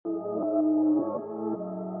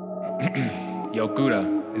Yo,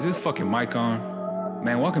 Guda, is this fucking mic on?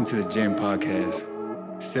 Man, welcome to the Gym Podcast.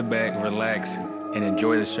 Sit back, relax, and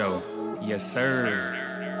enjoy the show. Yes, sir.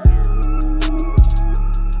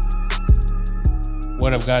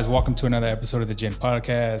 What up, guys? Welcome to another episode of the Gym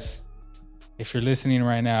Podcast. If you're listening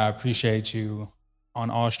right now, I appreciate you on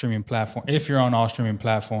all streaming platforms. If you're on all streaming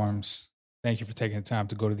platforms, thank you for taking the time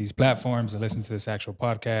to go to these platforms and listen to this actual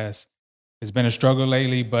podcast. It's been a struggle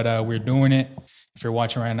lately, but we're doing it. If you're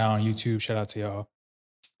watching right now on YouTube, shout out to y'all.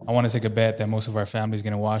 I want to take a bet that most of our family is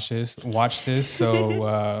going to watch this.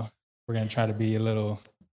 So we're going to try to be a little,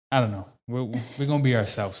 I don't know. We're going to be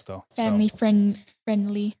ourselves though. Family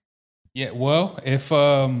friendly. Yeah, well,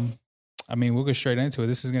 we'll go straight into it.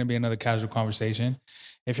 This is going to be another casual conversation.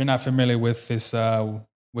 If you're not familiar with this,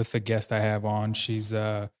 with the guest I have on,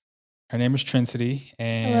 her name is Trincity,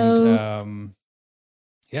 and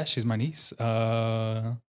she's my niece.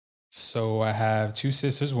 So I have two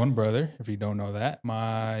sisters, one brother, if you don't know that.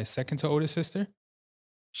 My second to oldest sister,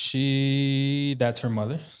 that's her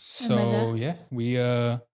mother. So yeah,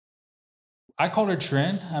 I call her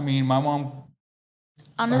Trin. I mean, my mom,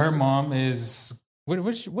 her mom is, what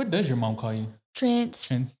does your mom call you? Trent.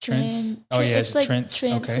 Oh yeah, it's like Trent.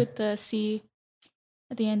 Trent Okay. with the C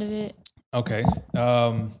at the end of it. Okay.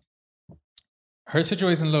 Her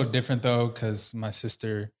situation is a little different though, because my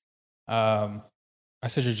sister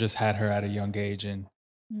just had her at a young age, and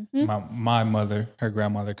my mother, her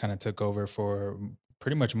grandmother, kind of took over for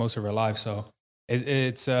pretty much most of her life. So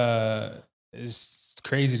it's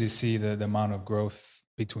crazy to see the amount of growth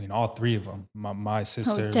between all three of them. My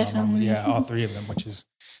sister, my mom, all three of them, which is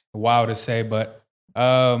wild to say. But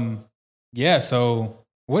yeah. So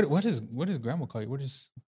what does grandma call you? What does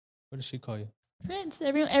she call you? Trent.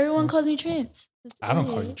 Everyone calls me Trent. I don't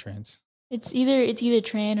call you Trent. It's either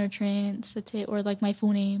Tran or Trans. That's it, or like my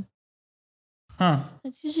full name. Huh.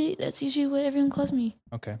 That's usually what everyone calls me.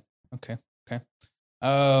 Okay.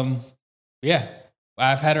 Yeah,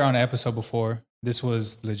 I've had her on an episode before. This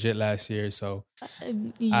was legit last year, so A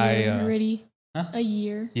year already. Huh? A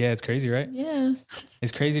year. Yeah, it's crazy, right? Yeah.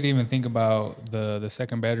 It's crazy to even think about the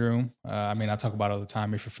second bedroom. I talk about it all the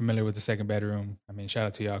time. If you're familiar with the second bedroom, shout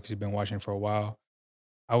out to y'all because you've been watching for a while.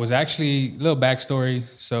 I was actually, little backstory.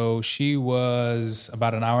 So she was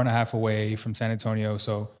about an hour and a half away from San Antonio.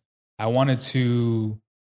 So I wanted to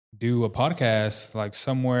do a podcast like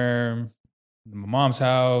somewhere in my mom's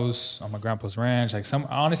house, on my grandpa's ranch.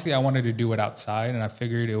 Honestly, I wanted to do it outside, and I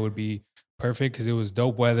figured it would be perfect because it was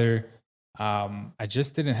dope weather. I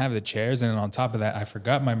just didn't have the chairs. And then on top of that, I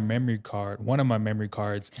forgot my memory card, one of my memory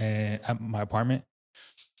cards at my apartment.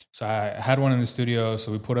 So I had one in the studio.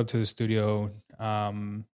 So we put up to the studio.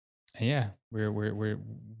 And yeah,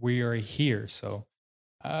 we are here. So,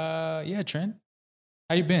 yeah, Trent,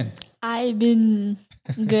 how you been? I've been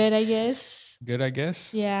good, I guess. Good, I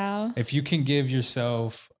guess. Yeah. If you can give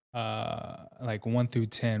yourself, like 1 through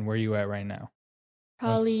 10, where are you at right now?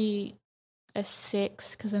 Probably a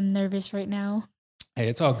 6 because I'm nervous right now. Hey,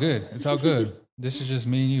 it's all good. It's all good. This is just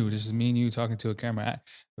me and you. This is me and you talking to a camera.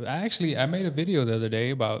 I made a video the other day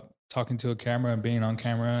about talking to a camera and being on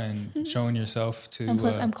camera and showing yourself to. And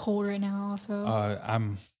plus, I'm cold right now. Also,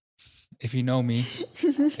 If you know me,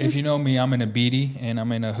 I'm in a beanie and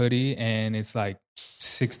I'm in a hoodie and it's like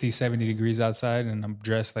 60, 70 degrees outside and I'm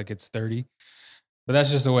dressed like it's 30. But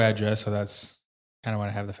that's just the way I dress. So that's kind of when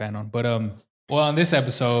I have the fan on. But well, on this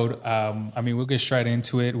episode, we'll get straight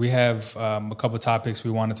into it. We have a couple of topics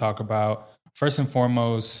we want to talk about. First and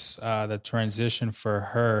foremost, the transition for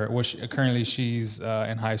her, which currently she's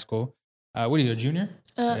in high school. What are you, a junior?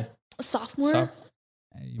 Sophomore.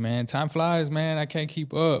 Hey, man, time flies, man. I can't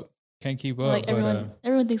keep up. Like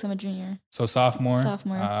everyone thinks I'm a junior. So sophomore.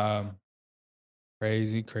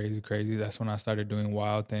 Crazy. Crazy. That's when I started doing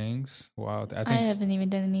wild things. I haven't even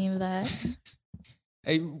done any of that.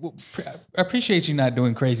 Hey, I appreciate you not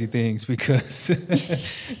doing crazy things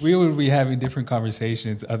because we would be having different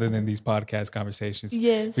conversations other than these podcast conversations.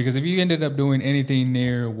 Yes. Because if you ended up doing anything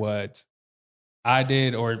near what I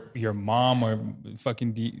did or your mom or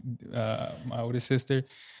fucking my oldest sister,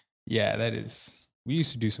 yeah, we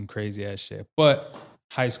used to do some crazy ass shit. But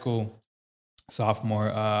high school,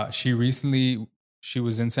 sophomore, she was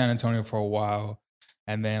in San Antonio for a while.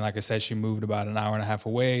 And then, like I said, she moved about an hour and a half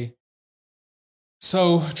away.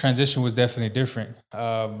 So transition was definitely different.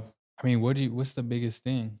 What's the biggest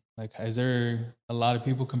thing? Like, is there a lot of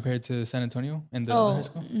people compared to San Antonio in the high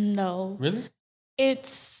school? No. Really? I'm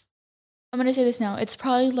going to say this now. It's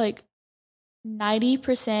probably like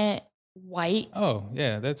 90% white. Oh,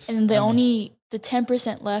 yeah. And the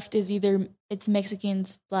 10% left is either it's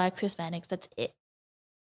Mexicans, Blacks, Hispanics. That's it.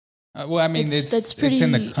 Well, I mean, That's it's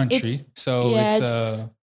in the pretty. country, so Yeah, it's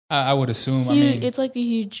I would assume. I huge. mean, It's like a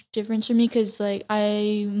huge difference for me because like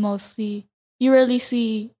you rarely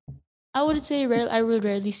see. I would say I would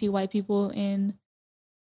rarely see white people in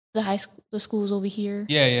the schools over here.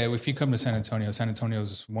 yeah, yeah. If you come to San Antonio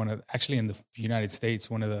is one of actually in the United States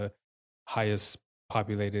one of the highest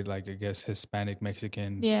populated, like I guess Hispanic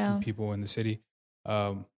Mexican Yeah. people in the city.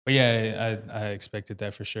 But yeah, I expected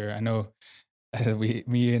that for sure. I know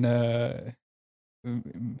me and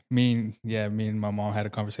my mom had a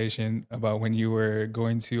conversation about when you were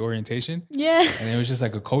going to orientation, Yeah. and it was just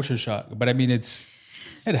like a culture shock. But I mean, it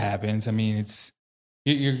happens. I mean,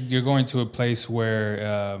 you're going to a place where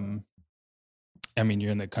I mean,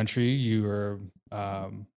 you're in the country. You are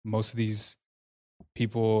most of these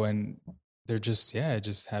people, and they're just it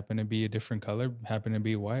just happen to be a different color, happen to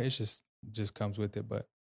be white. It's just comes with it. But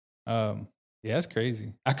yeah, it's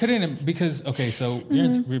crazy. I couldn't because okay, so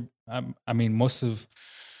I mean,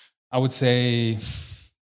 I would say.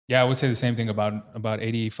 Yeah, I would say the same thing about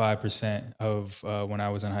 85% of when I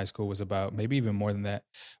was in high school was about maybe even more than that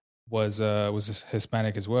was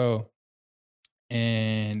Hispanic as well,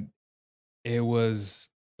 and it was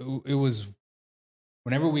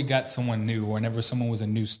whenever we got someone new, whenever someone was a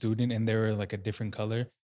new student and they were like a different color,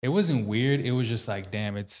 it wasn't weird. It was just like,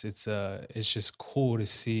 damn, it's just cool to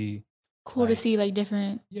see. Cool to see like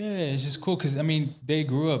different. Yeah, it's just cool because I mean they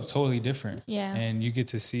grew up totally different. Yeah. And you get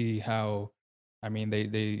to see how. I mean,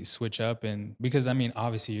 they switch up, and because I mean,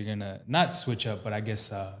 obviously you're gonna not switch up, but I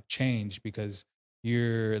guess change because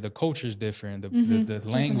the culture's different, the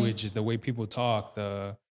language is the way people talk,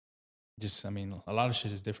 I mean, a lot of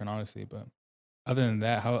shit is different, honestly. But other than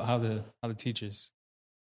that, how the teachers?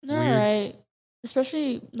 They're all right,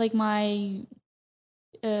 especially like my,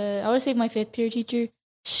 I would say my 5th period teacher.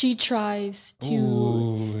 She tries to.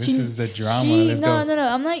 Ooh, this is the drama. Let's go. No.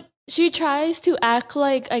 I'm like, she tries to act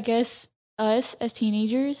like I guess us as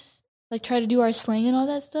teenagers, like try to do our slang and all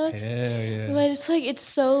that stuff. Yeah. But it's like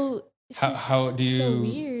so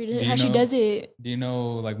weird how she does it. Do you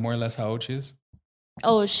know like more or less how old she is?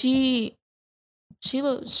 Oh, some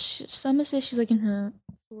say she's like in her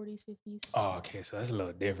 40s, 50s. Oh, okay, so that's a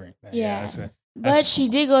little different. Yeah, but she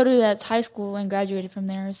did go to that high school and graduated from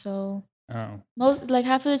there. So most like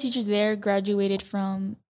half of the teachers there graduated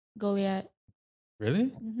from Goliad. Really?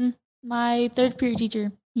 Mm-hmm. My 3rd period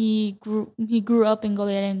teacher. He grew up in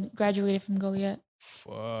Goliad and graduated from Goliad.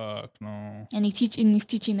 Fuck no. And he's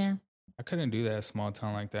teaching there. I couldn't do that a small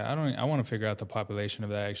town like that. I want to figure out the population of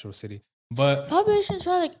that actual city. But population is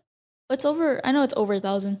probably I know it's over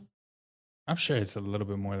 1,000. I'm sure it's a little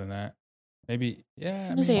bit more than that. Maybe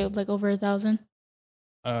I'm gonna say like over 1,000.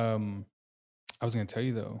 I was gonna tell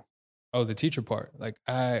you though. Oh, the teacher part. Like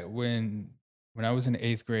when I was in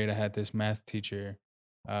 8th grade, I had this math teacher.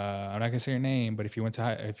 I'm not gonna say her name, but if you went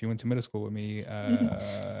to middle school with me,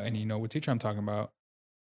 and you know what teacher I'm talking about,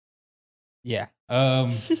 yeah.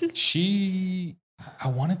 She, I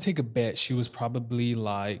want to take a bet. She was probably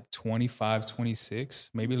like 25,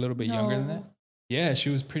 26, maybe a little bit younger than that. Yeah,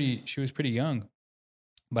 she was pretty young.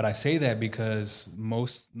 But I say that because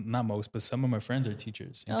not most, but some of my friends are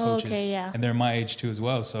teachers and coaches, okay, yeah, and they're my age too as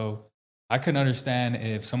well. So I couldn't understand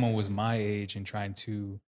if someone was my age and trying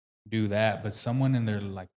to do that, but someone in their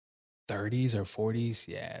like 30s or 40s,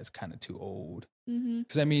 yeah, it's kind of too old.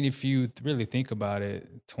 Because I mean, if you really think about it,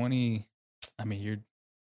 20, I mean,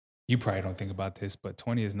 you probably don't think about this, but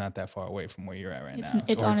 20 is not that far away from where you're at right now.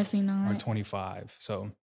 It's honestly not. Or 25.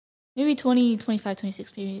 So maybe 20, 25,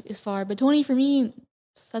 26 maybe is far, but 20 for me,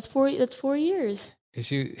 that's 4 years.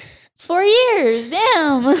 It's 4 years.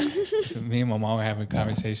 Damn. Me and my mom were having a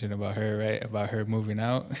conversation about her, right? About her moving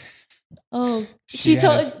out. Oh, she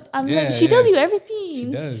tells you everything.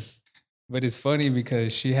 She does. But it's funny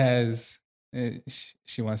because she wants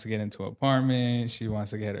to get into an apartment. She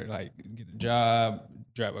wants to get a job,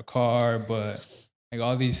 drive a car, but like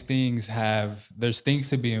all these things there's things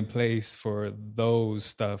to be in place for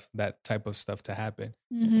that type of stuff to happen.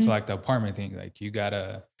 So like the apartment thing, like you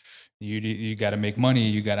gotta make money.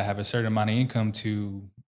 You gotta have a certain amount of income to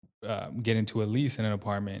get into a lease in an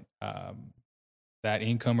apartment. That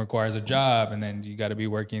income requires a job, and then you got to be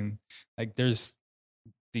working. Like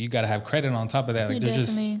you got to have credit on top of that. Like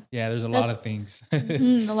there's a lot of things.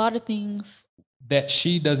 A lot of things that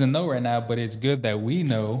she doesn't know right now, but it's good that we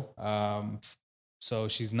know. So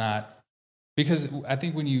she's not, because I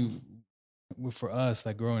think for us,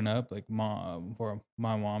 like growing up, like for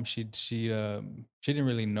my mom, she didn't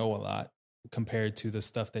really know a lot compared to the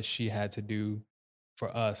stuff that she had to do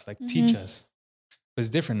for us, like teach us. But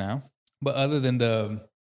it's different now. But other than the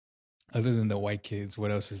white kids,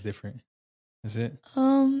 what else is different? Is it?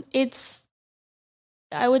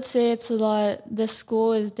 I would say it's a lot. The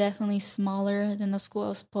school is definitely smaller than the school I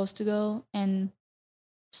was supposed to go and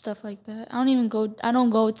stuff like that. I don't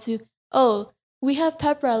go to, we have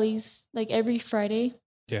pep rallies like every Friday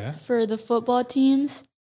Yeah. for the football teams.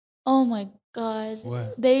 Oh my God.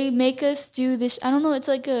 What? They make us do this. I don't know. It's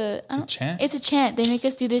like It's a chant? It's a chant. They make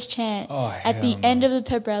us do this chant at the end of the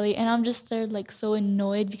pep rally. And I'm just there like so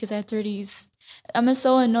annoyed because I'm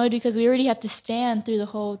so annoyed because we already have to stand through the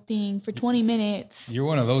whole thing for 20 minutes. You're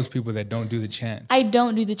one of those people that don't do the chants. I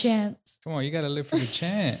don't do the chants. Come on, you got to live for the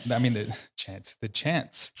chant. I mean, the chants.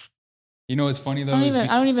 You know what's funny though? I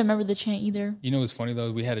don't even remember the chant either. You know what's funny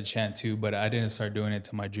though? We had a chant too, but I didn't start doing it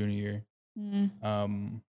till my junior year.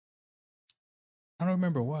 I don't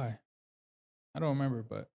remember why. I don't remember,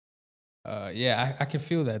 but yeah, I can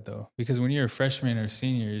feel that though. Because when you're a freshman or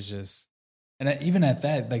senior, it's just, and even at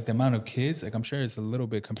that, like the amount of kids, like I'm sure it's a little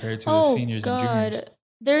bit compared to the seniors and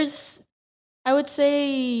juniors. I would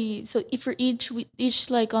say, so if for each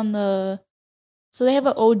like on so they have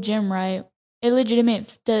an old gym, right?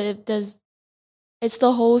 It's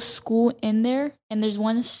the whole school in there, and there's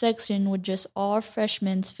one section with just all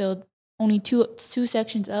freshmen filled, only two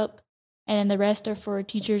sections up, and then the rest are for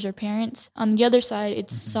teachers or parents. On the other side,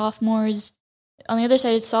 it's sophomores. On the other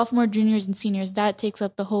side, it's sophomore, juniors, and seniors. That takes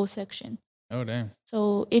up the whole section. Oh damn!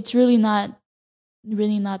 So it's really not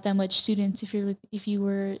that much students if you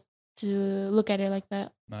were to look at it like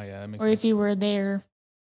that. Oh yeah, that makes sense. Or if you were there.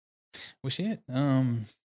 Well, shit.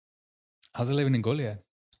 How's it living in Goliad?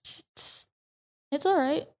 It's all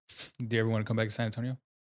right. Do you ever want to come back to San Antonio?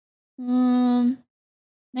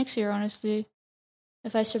 Next year, honestly,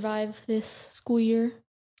 if I survive this school year.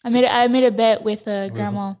 I made a bet with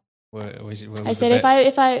grandma. What I said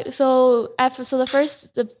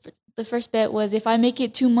the first bet was if I make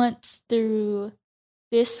it 2 months through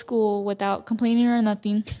this school without complaining or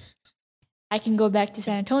nothing, I can go back to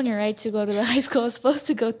San Antonio, right, to go to the high school I was supposed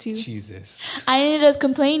to go to. Jesus. I ended up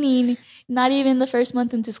complaining not even the first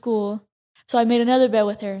month into school. So I made another bet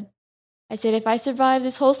with her. I said, if I survive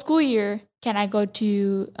this whole school year, can I go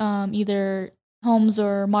to either Holmes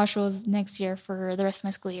or Marshall's next year for the rest of my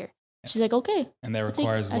school year? She's like, okay. And that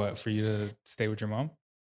requires what? For you to stay with your mom?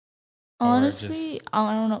 Honestly,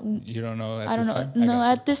 I don't know. You don't know I don't know. No,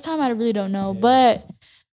 at this time, I really don't know. Yeah. But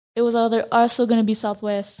it was also going to be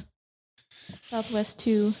Southwest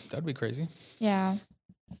too. That'd be crazy. Yeah.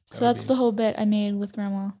 So that's the whole bet I made with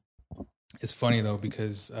grandma. It's funny though,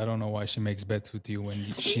 because I don't know why she makes bets with you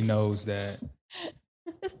when she knows that,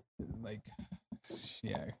 like,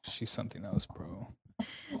 yeah, she's something else, bro.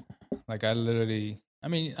 Like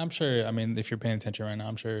I'm sure, if you're paying attention right now,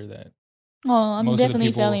 I'm sure that. Oh, I'm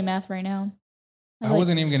definitely failing math right now. I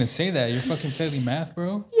wasn't even going to say that. You're fucking failing math,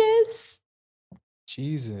 bro? Yes.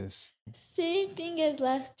 Jesus. Same thing as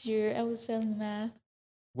last year. I was failing math.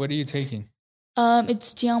 What are you taking?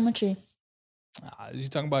 It's geometry. You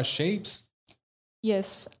talking about shapes?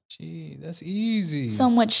 Yes. Gee, that's easy.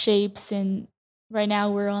 Somewhat shapes, and right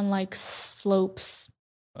now we're on like slopes.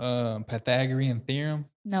 Pythagorean theorem?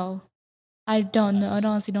 No. I don't know. I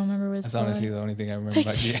honestly don't remember what it's called. That's honestly the only thing I remember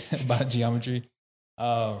about geometry.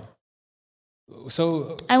 So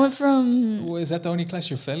I went from... Is that the only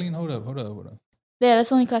class you're failing? Hold up. Yeah, that's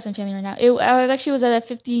the only class I'm failing right now. I was at a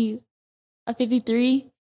 53,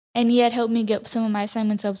 and he had helped me get some of my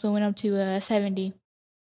assignments up, so I went up to a 70.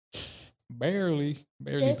 Barely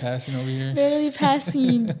passing over here. Barely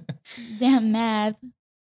passing. Damn math.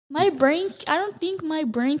 I don't think my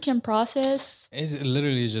brain can process. It's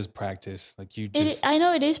literally just practice. Like I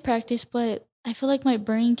know it is practice, but I feel like my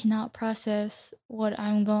brain cannot process what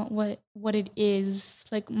it is.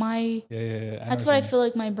 Like that's what I feel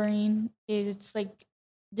like my brain is. It's like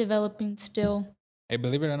developing still. Hey,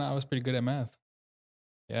 believe it or not, I was pretty good at math.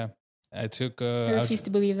 Yeah. I took I refuse to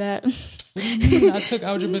believe that. What do you mean? I took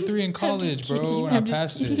Algebra 3 in college, bro, and I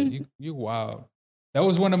passed it. You wild. That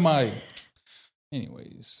was one of my...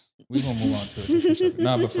 Anyways, we're going to move on to a different subject.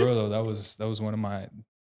 Nah, but for real, though, that was one of my...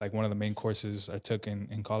 Like, one of the main courses I took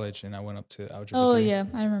in college, and I went up to Algebra 3. Oh, yeah.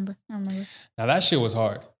 I remember. Now, that shit was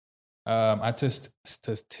hard. I took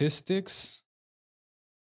statistics.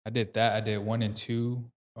 I did that. I did 1 and 2.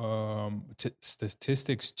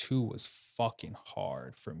 Statistics 2 was fucking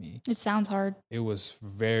hard for me. It sounds hard. It was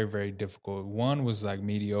very, very difficult. 1 was like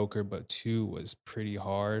mediocre, but 2 was pretty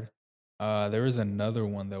hard. There was another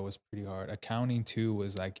one that was pretty hard. Accounting 2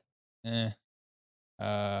 was like, And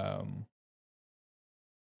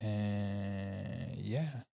yeah,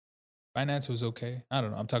 finance was okay. I don't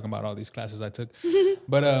know. I'm talking about all these classes I took,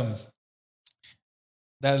 but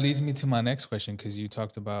that leads me to my next question, because you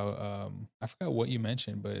talked about I forgot what you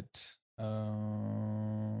mentioned, but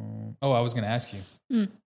I was gonna ask you.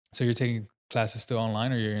 Mm. So you're taking classes still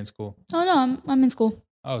online, or you're in school? Oh no, I'm in school.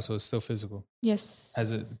 Oh, so it's still physical. Yes.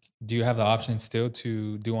 Do you have the option still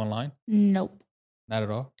to do online? Nope. Not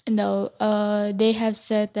at all. No. They have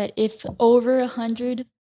said that if over 100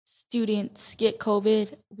 students get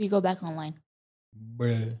COVID, we go back online.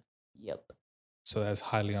 Bruh. Yep. So that's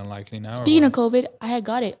highly unlikely now. Speaking of COVID, I had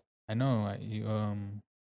got it. I know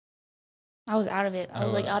I was out of it. I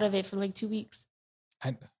was like out of it for like 2 weeks.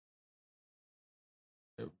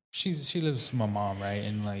 She lives with my mom, right?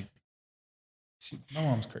 And like, my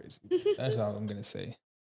mom's crazy. That's all I'm gonna say.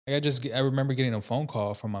 Like I remember getting a phone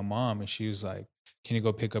call from my mom, and she was like, "Can you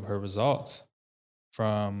go pick up her results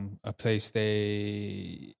from a place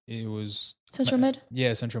it was Central Med?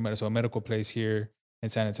 Yeah, Central Med. So a medical place here in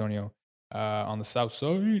San Antonio, on the south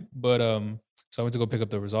side. But so I went to go pick up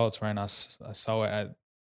the results, right? And I saw it.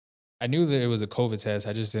 I knew that it was a COVID test.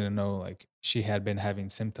 I just didn't know like she had been having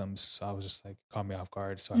symptoms. So I was just like, caught me off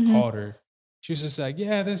guard. So I called her. She was just like,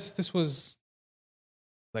 "Yeah, this was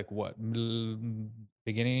like what,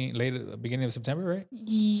 beginning of September, right?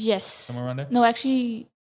 Yes. Somewhere around there? No, actually,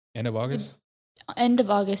 End of August? End of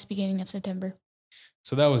August, beginning of September.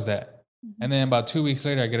 So that was that. And then about 2 weeks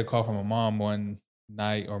later, I get a call from my mom one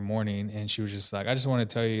night or morning, and she was just like, "I just want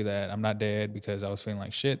to tell you that I'm not dead because I was feeling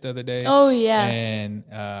like shit the other day." Oh, yeah. And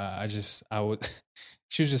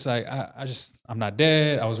she was just like, I'm not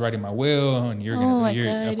dead. I was writing my will, and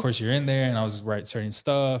of course you're in there, and I was writing certain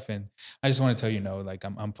stuff, and I just want to tell you, no, like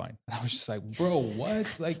I'm fine. And I was just like, bro,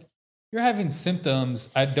 what? Like, you're having symptoms.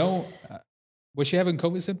 Was she having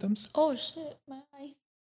COVID symptoms? Oh shit, my eye.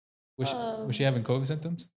 Was she having COVID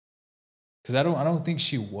symptoms? Because I don't think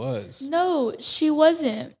she was. No, she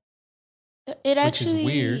wasn't. Which actually is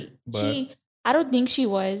weird. But I don't think she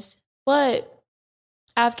was. But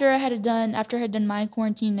after I had done my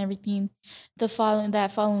quarantine and everything, that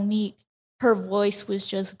following week, her voice was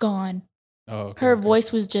just gone. Oh, okay, her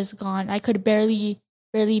voice was just gone. I could barely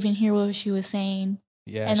even hear what she was saying.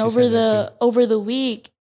 Yeah, and over the week,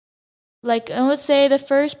 like I would say the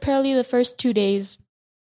first 2 days,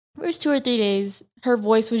 first 2 or 3 days, her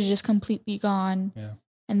voice was just completely gone. Yeah.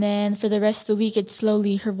 And then for the rest of the week,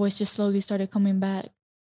 her voice just slowly started coming back.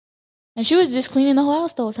 And she was just cleaning the whole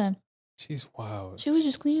house the whole time. She's wild. She was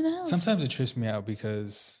just cleaning the house. Sometimes it trips me out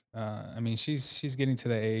because, she's getting to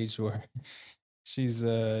the age where she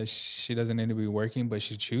doesn't need to be working, but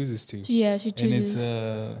she chooses to. Yeah, she chooses.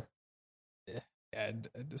 And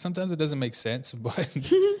sometimes it doesn't make sense, but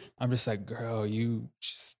I'm just like, girl, you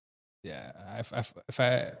just,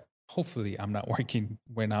 hopefully I'm not working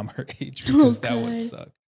when I'm her age, because that would suck.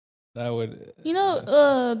 That would,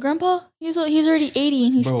 Grandpa, he's already 80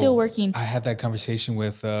 and he's still working. I had that conversation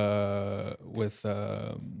with I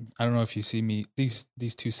don't know if you see me, these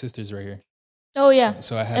two sisters right here. Oh yeah.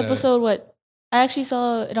 So I had episode what? I actually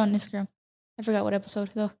saw it on Instagram. I forgot what episode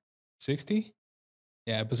though. 60?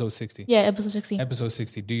 Yeah, episode 60. Yeah, episode 60. Episode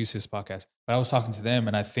 60, Do You Sis podcast. But I was talking to them,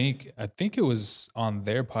 and I think it was on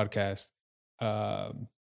their podcast. But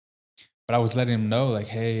I was letting them know, like,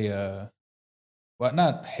 hey, well,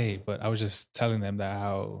 not hey, but I was just telling them that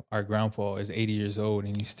how our grandpa is 80 years old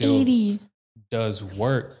and he still 80. does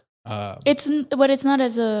work. It's not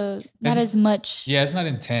as much. Yeah, it's not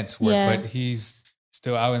intense work, but he's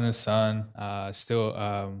still out in the sun,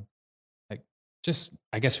 still like just,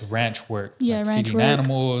 I guess, ranch work. Yeah, like ranch feeding work,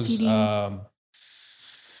 animals.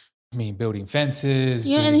 Building fences.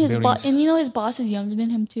 Yeah, and his boss, and his boss is younger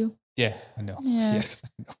than him too. Yeah, I know. Yeah. Yes, I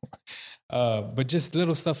know. But just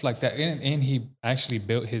little stuff like that. And he actually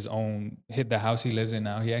built the house he lives in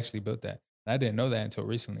now. He actually built that. And I didn't know that until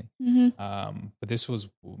recently. Mm-hmm. But this was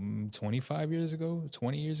 25 years ago,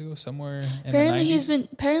 20 years ago, somewhere in apparently the 90s.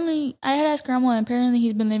 Apparently, I had asked Grandma, and apparently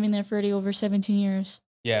he's been living there for already over 17 years.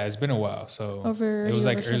 Yeah, it's been a while. So it was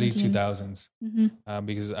like early 2000s. Mm-hmm.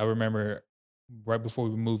 Because I remember right before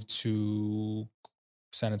we moved to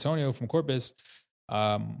San Antonio from Corpus,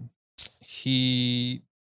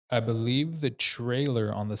 I believe the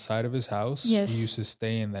trailer on the side of his house, he used to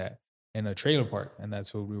stay in a trailer park. And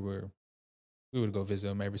that's where we would go visit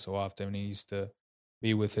him every so often. And he used to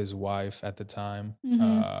be with his wife at the time.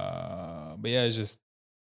 Mm-hmm. But yeah, it's just,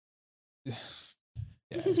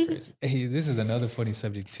 it's crazy. Hey, this is another funny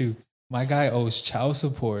subject too. My guy owes child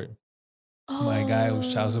support. My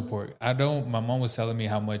mom was telling me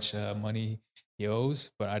how much money he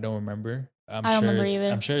owes, but I don't remember. I don't remember either.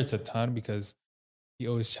 I'm sure it's a ton because he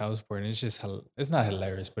owes child support, and it's not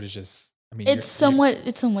hilarious, but it's just, it's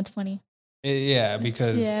somewhat funny.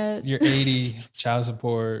 Because you're 80, child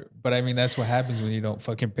support, but that's what happens when you don't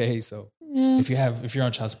fucking pay. So Yeah. If you're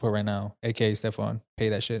on child support right now, aka Stefan, pay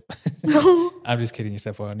that shit. I'm just kidding you,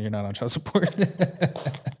 Stefan. You're not on child support.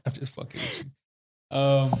 I'm just fucking with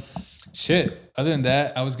you. Shit. Other than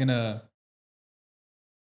that, I was gonna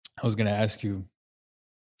ask you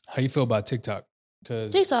how you feel about TikTok.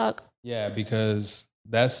 Cause TikTok. yeah, because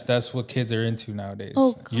that's what kids are into nowadays.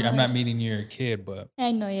 Oh, I'm not God. meaning you're a kid, but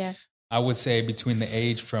I know, yeah. I would say between the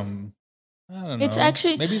age from I don't know. It's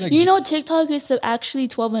actually, maybe like you know, TikTok is actually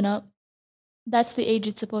 12 and up. That's the age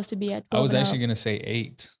it's supposed to be at. 12 I was and actually up. gonna say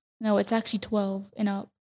 8. No, it's actually 12 and up.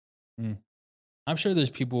 I'm sure there's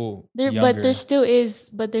people There, younger. but there still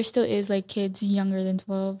is like kids younger than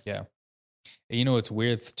 12. Yeah. And you know what's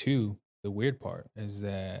weird too? The weird part is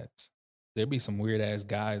that there'd be some weird ass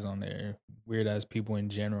guys on there, weird ass people in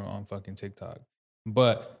general on fucking TikTok.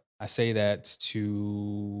 But I say that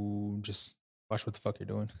to just watch what the fuck you're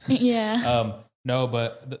doing. Yeah. No,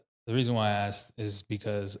 but the reason why I asked is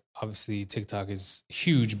because obviously TikTok is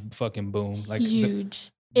huge fucking boom. Like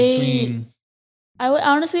Huge. between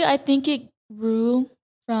I think it grew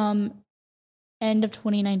from end of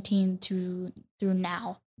 2019 through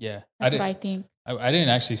now. yeah. That's what I think. I didn't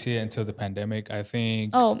actually see it until the pandemic. I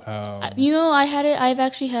think. You know, I had it. I've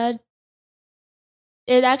actually had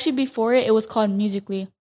it. Actually, before it was called Musically.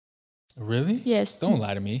 Really? Yes. Don't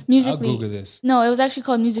lie to me. Musically. I'll Google this. No, it was actually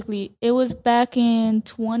called Musically. It was back in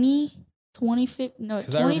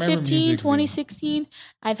 2015, 2016.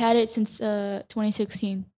 I've had it since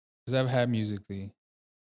 2016. Because I've had Musically.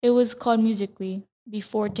 It was called Musically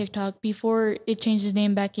before TikTok, before it changed its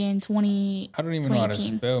name back in 20. I don't even know how to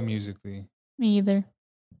 2018. spell Musically. Me either.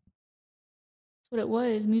 That's what it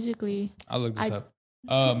was, Musically. I'll look this up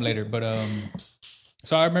later. But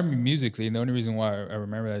so I remember Musically, and the only reason why I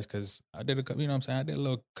remember that is because I did a couple. You know what I'm saying? I did a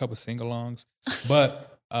little couple sing-alongs.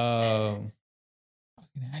 But I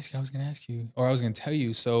was gonna ask you, or I was gonna tell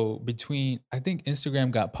you. So between, I think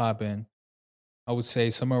Instagram got popping. I would say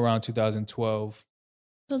somewhere around 2012.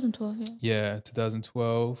 2012, yeah. Yeah,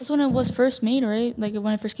 2012. That's when it was first made, right? Like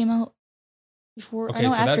when it first came out. Before, Okay, I know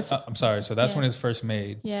so after. that's I'm sorry. So that's Yeah. when it's first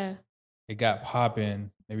made. Yeah. It got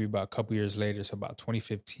popping maybe about a couple years later, so about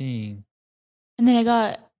 2015. And then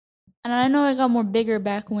I know it got more bigger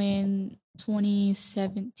back when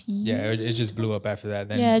 2017. Yeah, it just blew up after that.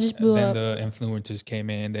 Then Yeah, it just blew then up. the influencers came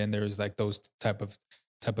in. Then there was like those type of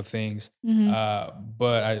things. Mhm.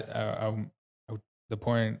 But I the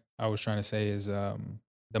point I was trying to say is the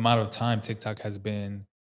amount of time TikTok has been.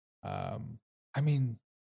 I mean,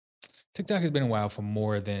 TikTok has been a while for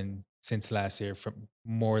more than since last year, from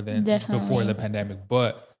more than before Definitely. the pandemic.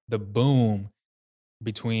 But the boom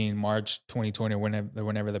between March 2020,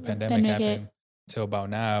 whenever the pandemic pandemic hit. happened, till about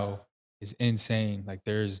now is insane. Like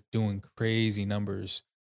there's doing crazy numbers.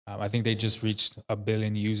 I think they just reached 1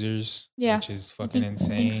 billion users, Yeah, which is fucking I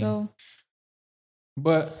insane. think so.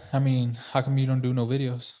 But I mean, how come you don't do no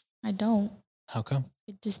videos? I don't. How come?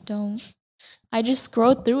 I just don't. I just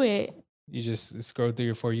scroll through it. You just scroll through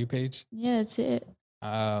your For You page? Yeah, that's it.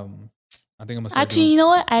 I think I'm gonna start Actually, you know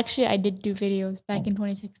what? Actually, I did do videos back in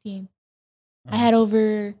 2016. I had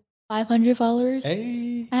over 500 followers.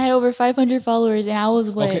 Hey. I had over 500 followers, and I was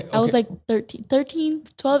Okay, I was okay. like 13,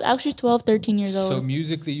 12, actually 12, 13 years old. So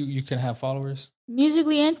musically, you can have followers.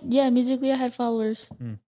 Musically, I had followers.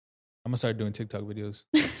 I'm gonna start doing TikTok videos.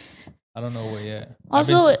 I don't know what yet.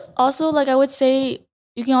 Also, like I would say,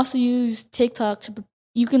 you can also use TikTok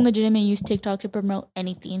you can legitimately use TikTok to promote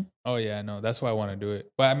anything. Oh yeah, no, that's why I want to do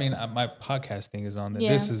it. But I mean, my podcast thing is on there.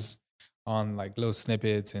 Yeah. This is on like little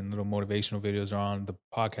snippets and little motivational videos are on the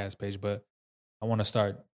podcast page. But I want to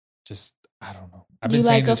start just I don't know. I've Do been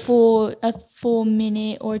saying like a this. full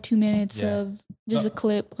minute or 2 minutes Yeah. of just a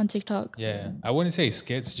clip on TikTok. Yeah, I wouldn't say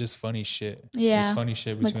skits, just funny shit. Yeah, just funny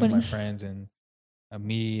shit like between my funny- friends and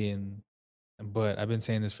me and. But I've been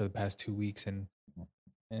saying this for the past 2 weeks and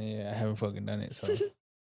yeah, I haven't fucking done it. So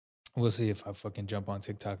we'll see if I fucking jump on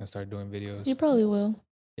TikTok and start doing videos. You probably will.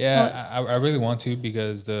 Yeah, I really want to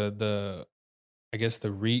because the I guess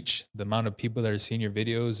the reach, the amount of people that are seeing your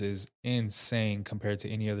videos is insane compared to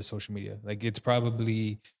any other social media. Like it's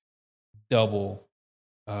probably double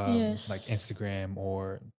Yes. like Instagram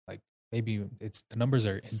or like maybe it's the numbers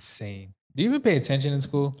are insane. Do you even pay attention in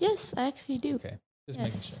school? Yes, I actually do. Okay. Just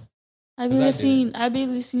making Yes. sure. I've 'Cause been I did. I've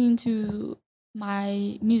been listening to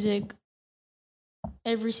my music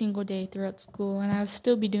every single day throughout school, and I'll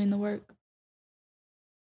still be doing the work.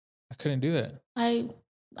 I couldn't do that. I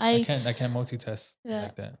I can't multitask Yeah.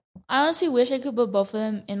 like that. I honestly wish I could put both of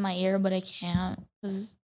them in my ear, but I can't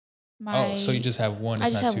because Oh, so you just have one, I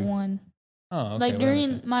it's just not have two. one. Oh, okay. Like well, that makes during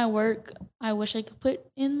sense. my work, I wish I could put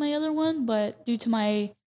in my other one, but due to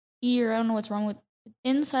my ear, I don't know what's wrong with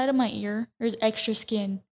inside of my ear, there's extra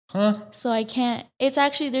skin. Huh? So I can't. It's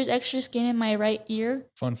actually, there's extra skin in my right ear.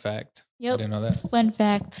 Fun fact. Yep. I didn't know that. Fun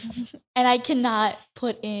fact. And I cannot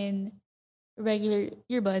put in regular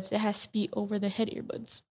earbuds. It has to be over the head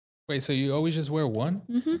earbuds. Wait, so you always just wear one?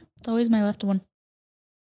 It's always my left one.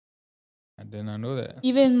 I did not know that.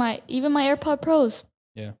 Even my AirPod Pros.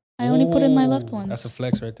 Yeah. I only put in my left Ooh, ones. That's a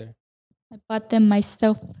flex right there. I bought them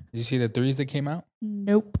myself. Did you see the 3s that came out?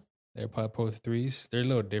 Nope. The AirPod Pro 3s. They're a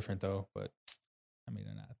little different though, but I mean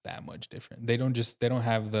they're not that much different. They don't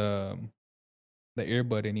have the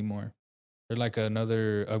earbud anymore. They're like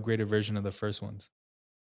another upgraded version of the first ones.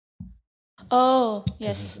 Oh,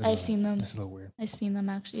 yes. I've seen them. It's a little weird. I've seen them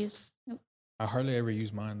actually. Yep. I hardly ever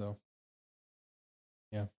use mine though.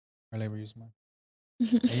 Yeah, hardly ever use mine.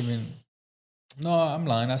 No, I'm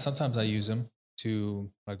lying. Sometimes I use them to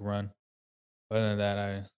like run. Other than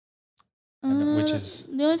that, which is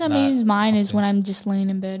the only time I use mine is often. when I'm just laying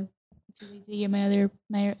in bed. Too lazy to get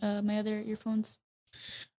my other earphones.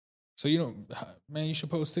 So man, you should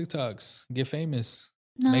post TikToks, get famous,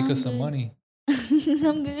 No, make I'm us some good. money.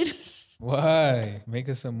 I'm good. Why? Make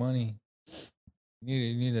us some money.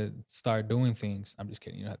 You need to start doing things. I'm just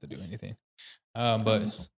kidding. You don't have to do anything.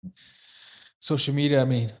 But social media. I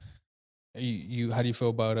mean, you how do you feel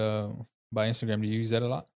about Instagram? Do you use that a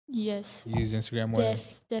lot? Yes. You use Instagram more?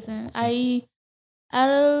 Definitely. Out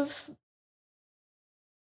of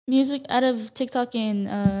TikTok and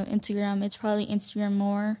Instagram, it's probably Instagram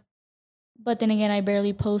more. But then again, I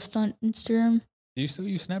barely post on Instagram. Do you still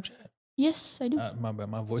use Snapchat? Yes, I do. My bad.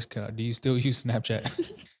 My voice cut out. Do you still use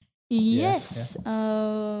Snapchat? Yes.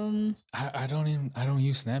 I don't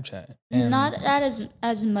use Snapchat. Not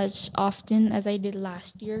as much often as I did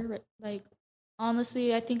last year. Like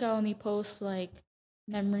honestly, I think I only post like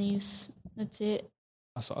memories. That's it.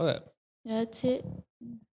 I saw that. Yeah, that's it.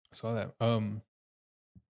 I saw that. I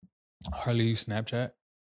hardly use Snapchat.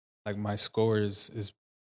 Like my score is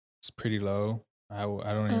pretty low. I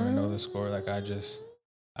don't even know the score. Like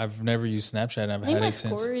I've never used Snapchat. I've had it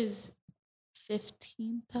since. My score is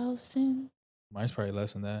 15,000. Mine's probably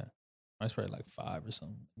less than that. Mine's probably like 5 or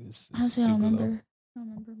something. Honestly, I don't remember. I don't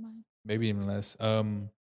remember mine. Maybe even less.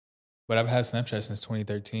 But I've had Snapchat since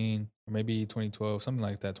 2013 or maybe 2012, something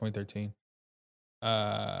like that. 2013.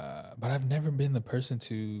 But I've never been the person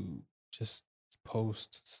to just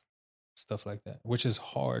post stuff like that, which is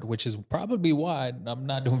hard. Which is probably why I'm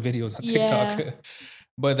not doing videos on TikTok. Yeah.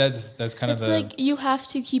 But that's kind of It's like you have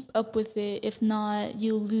to keep up with it. If not,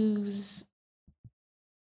 you'll lose.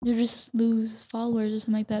 You just lose followers or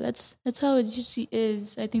something like that. That's how it usually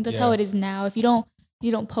is. I think that's how it is now. If you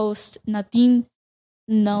don't post nothing,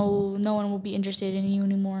 no one will be interested in you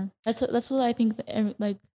anymore. That's what I think.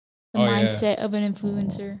 The mindset of an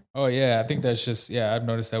influencer. Oh yeah, I think that's just I've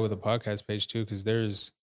noticed that with the podcast page too, because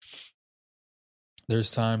there's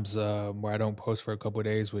times where I don't post for a couple of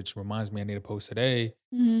days, which reminds me I need to post today.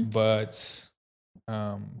 Mm-hmm. But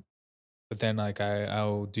then like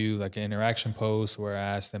I'll do like an interaction post where I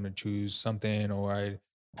ask them to choose something, or I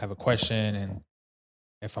have a question, and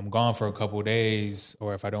if I'm gone for a couple of days,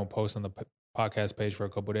 or if I don't post on the podcast page for a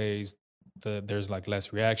couple of days, there's like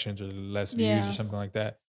less reactions or less views or something like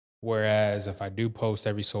that. Whereas if I do post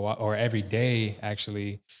every day,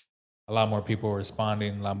 actually, a lot more people are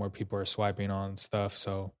responding, a lot more people are swiping on stuff.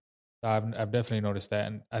 So I've definitely noticed that,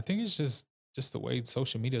 and I think it's just the way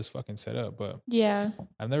social media is fucking set up. But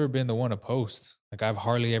I've never been the one to post. Like I've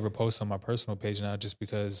hardly ever posted on my personal page now, just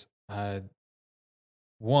because I've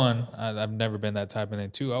never been that type, and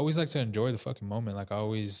then 2, I always like to enjoy the fucking moment. Like I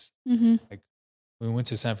always like when we went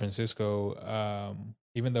to San Francisco,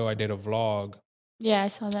 even though I did a vlog. Yeah, I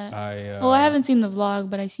saw that. I haven't seen the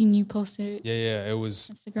vlog, but I seen you posted it. Yeah, it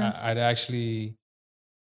was. I'd actually.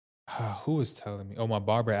 Who was telling me? Oh, my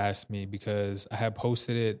barber asked me because I had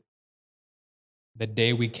posted it the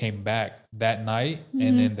day we came back that night,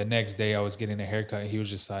 and then the next day I was getting a haircut. He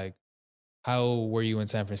was just like, "How were you in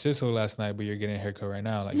San Francisco last night, but you're getting a haircut right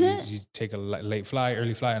now? Like you take a early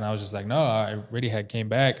flight?" And I was just like, "No, I already had came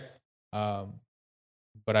back."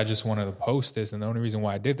 But I just wanted to post this, and the only reason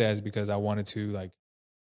why I did that is because I wanted to like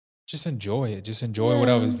just enjoy it, what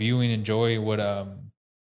I was viewing, enjoy what I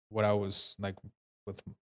was like with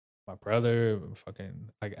my brother,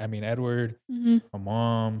 Edward, my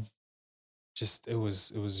mom. Just it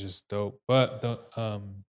was just dope. But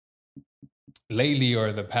lately,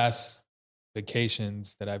 or the past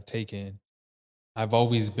vacations that I've taken, I've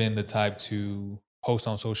always been the type to post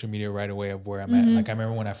on social media right away of where I'm at. Like I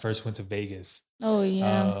remember when I first went to Vegas. Oh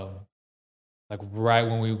yeah. Like right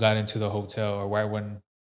when we got into the hotel, or right when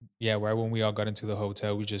we all got into the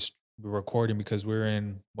hotel, we just recording because we're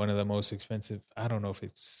in one of the most expensive. I don't know if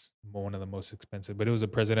it's one of the most expensive, but it was a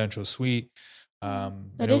presidential suite. That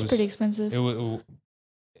and is pretty expensive. It was.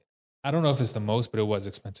 I don't know if it's the most, but it was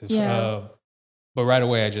expensive. Yeah. But right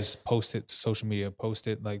away, I just posted to social media,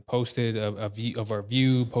 posted a view of our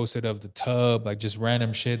view, posted of the tub, like just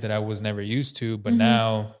random shit that I was never used to. But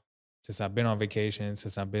now, since I've been on vacation,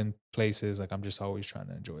 since I've been places, like I'm just always trying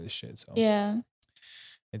to enjoy this shit. So yeah.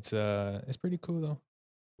 it's pretty cool though.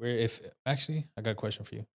 I got a question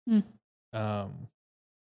for you.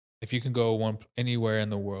 If you can go anywhere in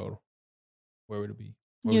the world, where would it be?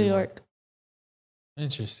 New York.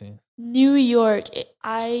 Interesting. New York.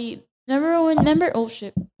 Remember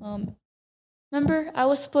I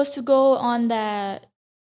was supposed to go on that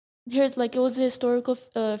it was a historical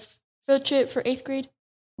field trip for 8th grade.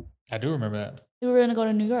 I do remember that. We were gonna go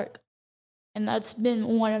to New York. And that's been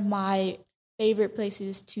one of my favorite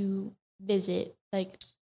places to visit. Like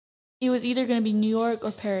it was either gonna be New York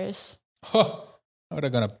or Paris. Oh, I would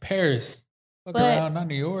have gone to Paris. Fuck around, not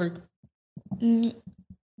New York.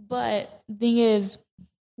 But the thing is,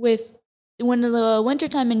 when the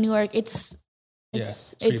wintertime in New York, it's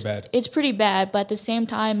pretty bad. It's pretty bad, but at the same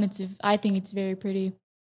time, I think it's very pretty.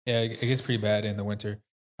 Yeah, it gets pretty bad in the winter.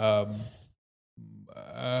 I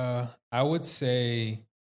would say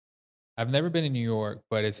I've never been in New York,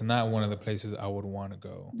 but it's not one of the places I would want to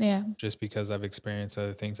go. Yeah, just because I've experienced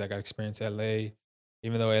other things. Like I experienced LA,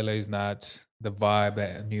 even though LA is not the vibe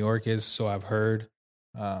that New York is. So I've heard.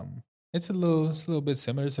 It's a little bit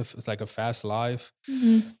similar. It's like a fast life.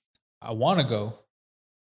 I want to go,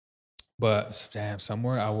 but damn,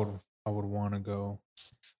 somewhere I would want to go.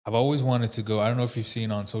 I've always wanted to go. I don't know if you've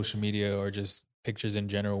seen on social media or just pictures in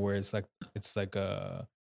general where it's like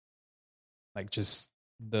just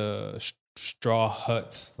the straw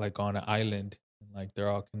huts like on an island, like they're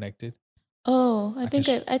all connected. Oh, I think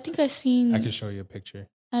I've seen. I could show you a picture.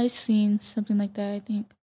 I've seen something like that, I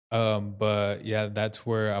think. But yeah, that's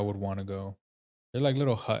where I would want to go. They're like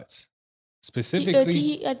little huts.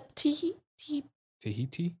 Specifically, Tahiti.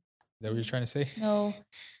 Is that what you're trying to say? No, I'm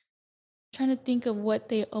trying to think of what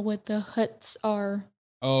the huts are.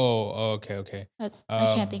 Oh, okay. I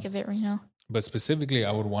can't think of it right now. But specifically, I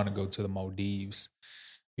would want to go to the Maldives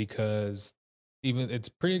because it's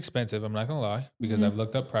pretty expensive. I'm not gonna lie because I've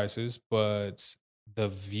looked up prices, but the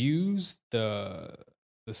views, the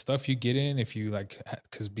stuff you get in, if you like,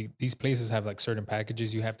 because these places have like certain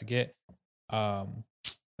packages you have to get.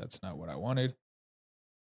 That's not what I wanted.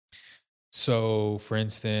 So, for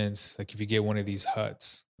instance, like if you get one of these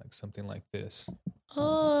huts, like something like this.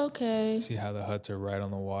 Oh, okay. See how the huts are right on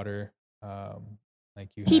the water. Like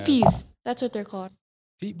you teepees. That's what they're called.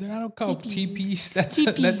 I don't call teepees. That's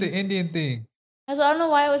an Indian thing. I don't know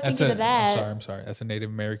why I was thinking of that. I'm sorry. That's a Native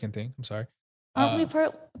American thing. I'm sorry.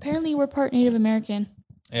 Apparently, we're part Native American.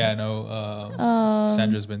 Yeah, I know.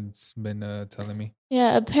 Sandra's been telling me.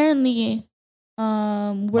 Yeah, apparently,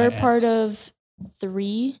 we're part of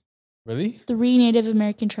 3. Really? 3 Native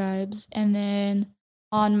American tribes, and then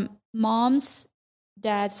on Mom's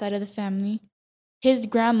dad's side of the family, his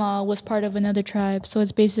grandma was part of another tribe. So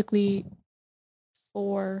it's basically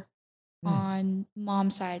 4 on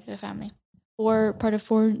Mom's side of the family, or part of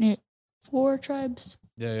 4 tribes.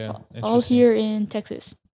 Yeah. All here in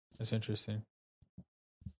Texas. That's interesting.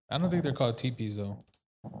 I don't think they're called teepees though.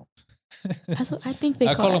 That's what I think they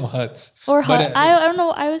I call them huts. Or hut. I don't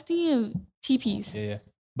know. I was thinking of teepees. Yeah.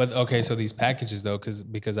 But okay, so these packages though,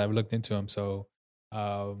 because I've looked into them, so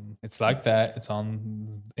it's like that. It's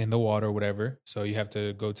in the water or whatever. So you have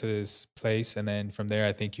to go to this place, and then from there,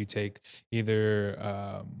 I think you take either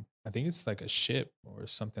I think it's like a ship or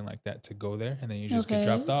something like that to go there, and then you just get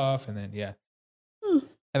dropped off, and then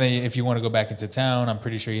and then if you want to go back into town, I'm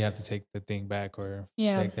pretty sure you have to take the thing back, or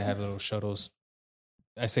like they have little shuttles.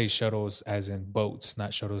 I say shuttles as in boats,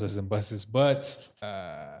 not shuttles as in buses. But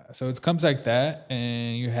so it comes like that,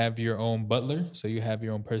 and you have your own butler. So you have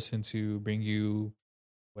your own person to bring you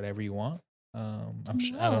whatever you want. I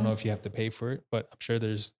don't know if you have to pay for it, but I'm sure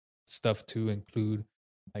there's stuff to include,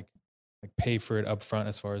 like pay for it up front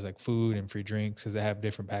as far as like food and free drinks, because they have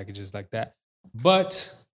different packages like that.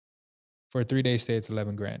 But for a 3-day stay, it's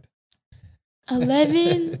 $11,000.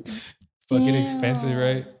 11? Fucking expensive,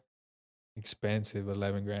 right? Expensive,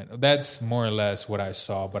 $11,000. That's more or less what I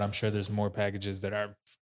saw, but I'm sure there's more packages that are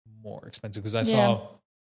more expensive, because I saw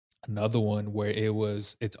another one where it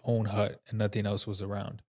was its own hut and nothing else was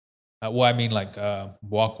around.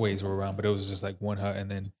 Walkways were around, but it was just like one hut, and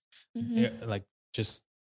then like just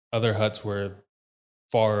other huts were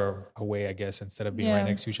far away, I guess, instead of being right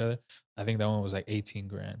next to each other. I think that one was like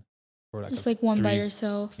 $18,000 for like just like one by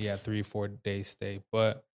yourself. Yeah, 3-4 day stay.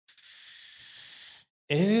 But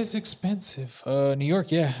It is expensive. New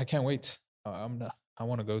York, yeah, I can't wait. I'm not, I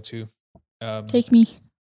want to go to. Take me.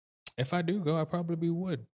 If I do go, I probably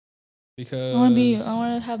would because I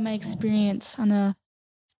want to have my experience on a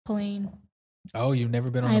plane. Oh, you've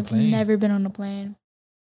never been on a I've plane? never been on a plane.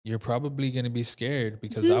 You're probably gonna be scared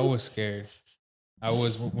because I was scared.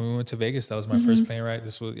 When we went to Vegas. That was my first plane ride.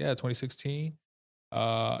 This was 2016.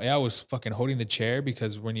 I was fucking holding the chair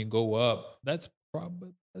because when you go up, that's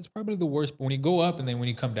probably the worst. When you go up and then when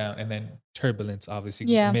you come down and then turbulence, obviously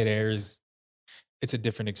midair it's a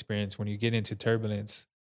different experience. When you get into turbulence,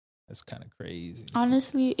 that's kind of crazy.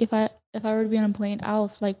 Honestly, if I were to be on a plane, I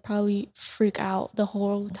would like probably freak out the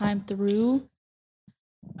whole time through.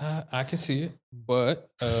 I can see it,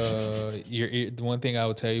 but the one thing I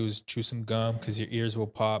would tell you is chew some gum because your ears will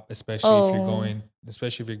pop, especially if you're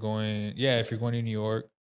going to New York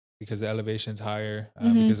because the elevation's higher.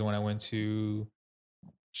 Because when I went to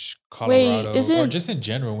Colorado, or just in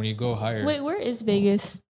general, when you go higher. Wait, where is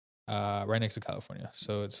Vegas? Right next to California,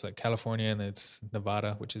 so it's like California and it's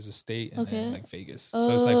Nevada, which is a state, and then like Vegas,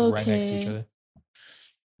 so it's like right next to each other.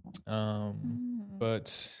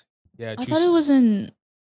 But yeah, I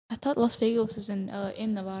thought Las Vegas was in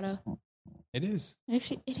Nevada. It is.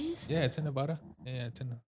 Actually, it is. Yeah, it's in Nevada. Yeah, it's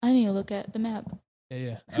in. I need to look at the map.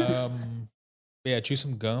 Yeah. Yeah, chew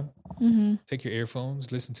some gum. Take your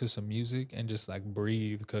earphones, listen to some music, and just like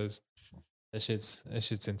breathe because that shit's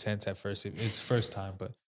intense at first. It's first time,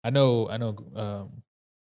 but I know. I've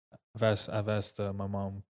asked my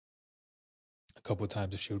mom a couple of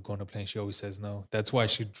times if she would go on a plane. She always says no. That's why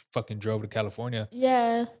she fucking drove to California.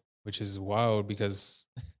 Yeah. Which is wild because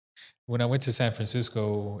when I went to San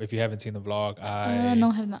Francisco, if you haven't seen the vlog, no,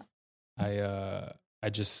 I have not. I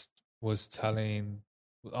just was telling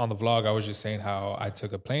on the vlog. I was just saying how I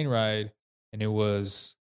took a plane ride and it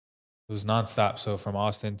was nonstop. So from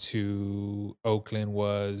Austin to Oakland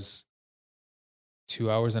was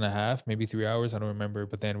 2 hours and a half, maybe 3 hours. I don't remember.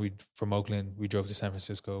 But then from Oakland, we drove to San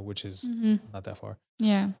Francisco, which is not that far.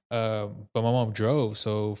 Yeah. But my mom drove.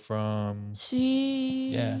 So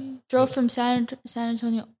she drove from San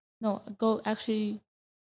Antonio. No,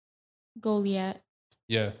 Goliad.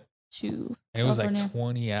 Yeah. To and it was like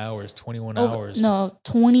 20 hours, 21 hours. No,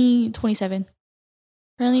 27.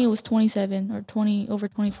 Apparently it was 27 or over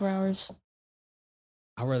 24 hours.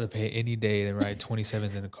 I'd rather pay any day than ride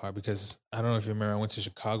 27 in a car because I don't know if you remember, I went to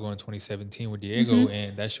Chicago in 2017 with Diego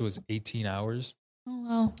and that shit was 18 hours. Oh,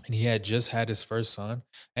 wow. And he had just had his first son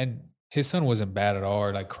and his son wasn't bad at all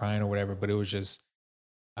or like crying or whatever, but it was just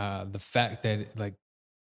the fact that like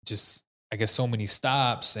just, I guess so many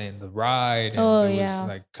stops and the ride and it was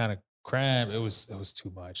like kind of cramped. It was too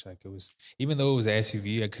much. Like it was, even though it was an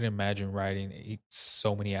SUV, I couldn't imagine riding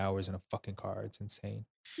so many hours in a fucking car. It's insane.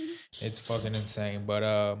 It's fucking insane. But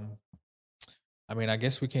I mean, I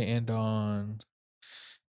guess we can end on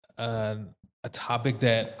a topic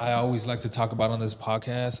that I always like to talk about on this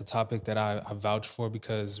podcast, a topic that I vouch for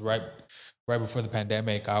because right before the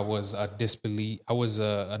pandemic, I was a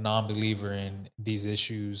non-believer in these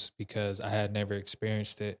issues because I had never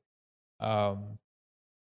experienced it.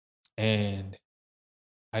 And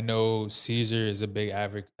I know Caesar is a big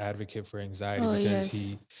advocate for anxiety because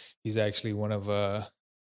he's actually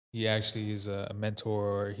he actually is a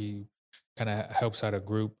mentor. He kind of helps out a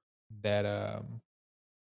group that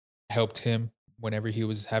helped him whenever he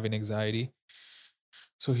was having anxiety.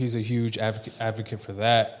 So he's a huge advocate for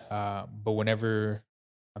that. But whenever,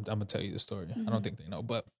 I'm going to tell you the story. I don't think they know,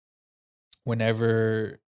 but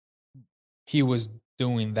whenever he was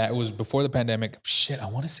doing that, it was before the pandemic. Shit, I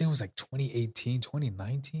want to say it was like 2018,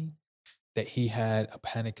 2019 that he had a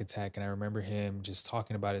panic attack. And I remember him just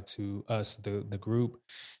talking about it to us, the group.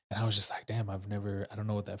 And I was just like, damn, I don't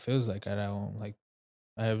know what that feels like.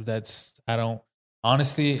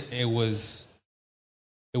 Honestly, it was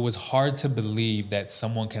hard to believe that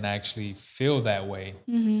someone can actually feel that way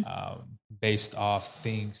based off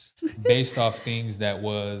things that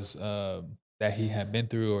was that he had been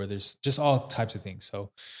through, or there's just all types of things.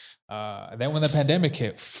 So then when the pandemic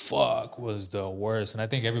hit, fuck was the worst. And I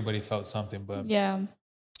think everybody felt something, but yeah, I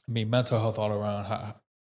mean, mental health all around.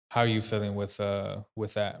 How are you feeling with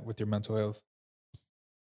that, with your mental health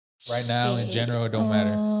right now? In general, it don't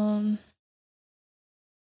matter.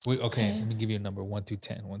 Okay, let me give you a number 1 through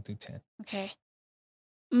 10. 1 through 10. Okay.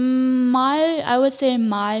 I would say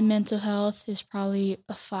my mental health is probably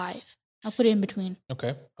a 5. I'll put it in between.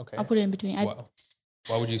 Okay. I'll put it in between.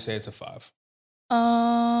 Why would you say it's a 5?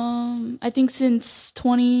 I think since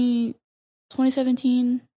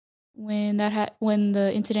 2017, when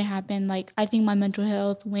the incident happened, like I think my mental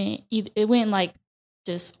health went like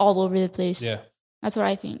just all over the place. Yeah, that's what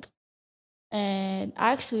I think. And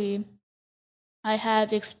actually, I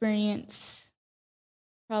have experienced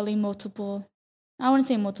probably multiple, I wouldn't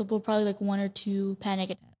say multiple, probably like 1 or 2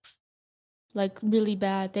 panic attacks. Like really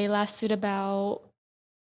bad. They lasted about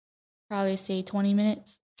probably say 20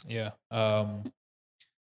 minutes. Yeah.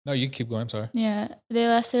 No, you keep going. I'm sorry. Yeah, they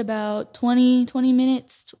lasted about 20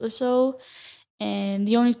 minutes or so. And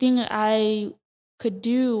the only thing I could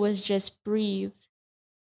do was just breathe.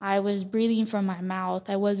 I was breathing from my mouth.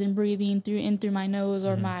 I wasn't breathing through my nose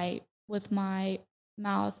or with my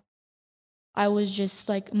mouth. I was just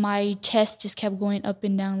like, my chest just kept going up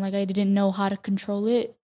and down. Like I didn't know how to control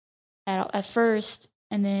it at first.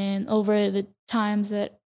 And then over the times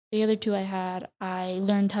that the other 2 I had, I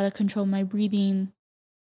learned how to control my breathing.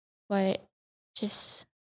 But just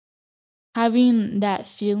having that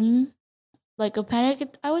feeling, like a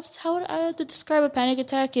panic, how would I have to describe a panic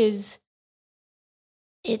attack is,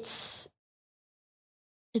 it's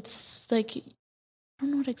like, I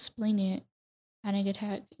don't know how to explain it. Panic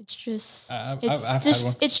attack. It's just, I've had one.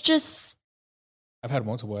 It's just. I've had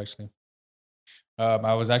multiple actually.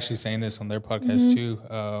 I was actually saying this on their podcast too.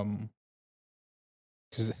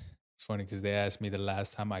 Because it's funny because they asked me the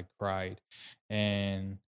last time I cried,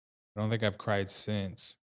 and I don't think I've cried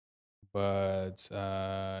since. But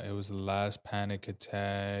it was the last panic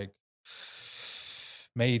attack,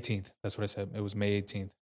 May 18th. That's what I said. It was May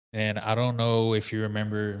 18th. And I don't know if you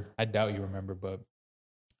remember. I doubt you remember, but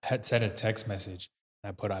I had sent a text message and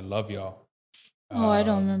I put, "I love y'all." Oh, I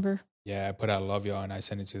don't remember. Yeah, I put, "I love y'all," and I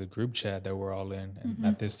sent it to the group chat that we're all in. And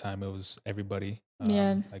at this time, it was everybody,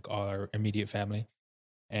 like all our immediate family.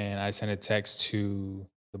 And I sent a text to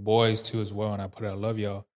the boys too as well, and I put, "I love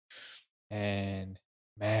y'all." And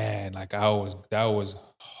man, like that was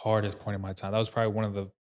hardest point in my time. That was probably one of the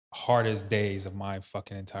hardest days of my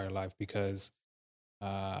fucking entire life because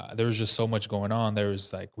there was just so much going on. There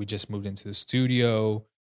was like, we just moved into the studio.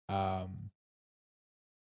 I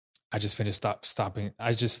just finished stopping.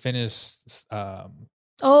 I just finished.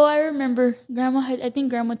 Oh, I remember. I think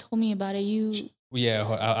Grandma told me about it. Yeah,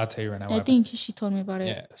 I'll tell you right now. I think she told me about it.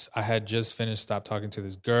 Yes, I had just finished stopped talking to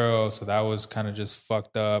this girl, so that was kind of just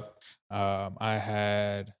fucked up. I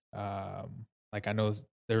had like, I know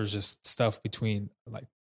there was just stuff between like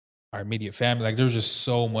our immediate family. Like there was just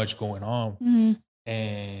so much going on,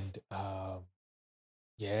 and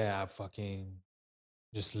yeah, I fucking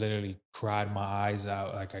just literally cried my eyes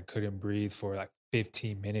out. Like I couldn't breathe for like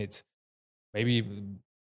 15 minutes, maybe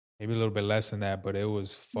a little bit less than that, but it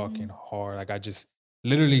was fucking hard. Like I just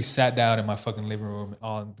literally sat down in my fucking living room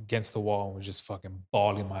against the wall and was just fucking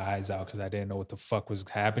bawling my eyes out because I didn't know what the fuck was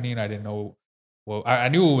happening. I didn't know. Well, I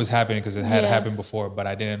knew what was happening because it had happened before, but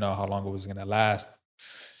I didn't know how long it was gonna last.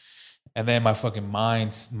 And then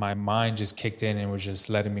my mind just kicked in and was just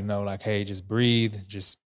letting me know, like, hey, just breathe,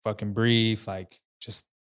 just fucking breathe. Like, just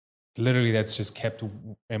literally that's just kept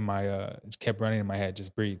in my, kept running in my head.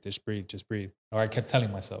 Just breathe, just breathe, just breathe. Or I kept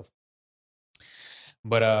telling myself.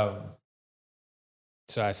 But,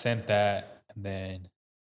 so I sent that, and then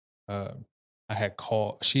I had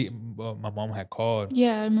called, my mom had called.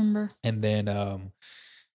 Yeah, I remember. And then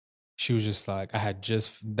she was just like, that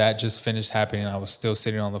just finished happening. I was still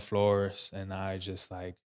sitting on the floors, and I just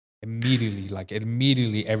like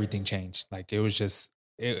immediately everything changed. Like it was just,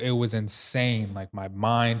 it was insane. Like my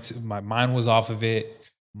mind was off of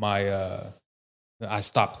it. I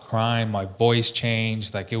stopped crying. My voice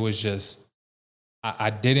changed. Like it was just,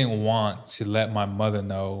 I didn't want to let my mother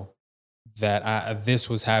know that this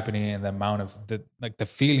was happening, and the amount of the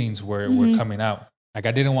feelings were coming out. Like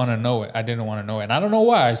I didn't want to know it. And I don't know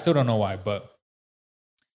why. I still don't know why. But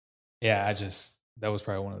yeah, that was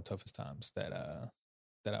probably one of the toughest times that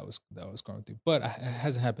I was going through. But it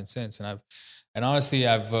hasn't happened since. And honestly,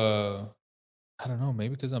 I don't know,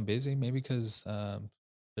 maybe because I'm busy, maybe because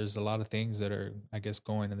there's a lot of things that are, I guess,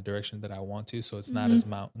 going in the direction that I want to. So it's not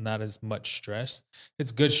as much stress.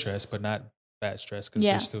 It's good stress, but not bad stress because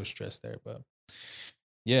there's still stress there. But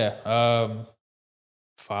yeah,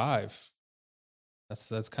 5.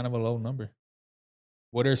 That's kind of a low number.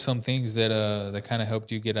 What are some things that kind of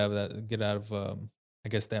helped you get out of I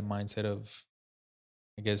guess that mindset of,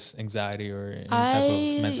 I guess, anxiety or any type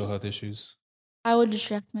of mental health issues? I would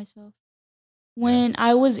distract myself. When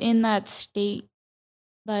I was in that state,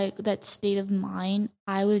 like that state of mind,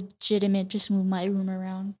 I would legitimately just move my room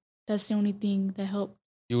around. That's the only thing that helped.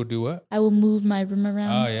 You would do what? I would move my room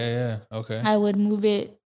around. Oh, yeah. Okay. I would move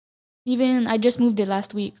it. I just moved it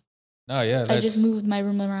last week. Oh, yeah. I just moved my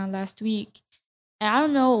room around last week. And I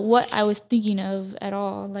don't know what I was thinking of at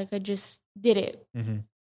all. Like, I just did it. Mm-hmm.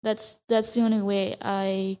 That's the only way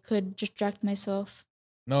I could distract myself.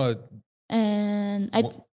 No. And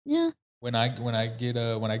when I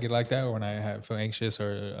get like that, or when feel anxious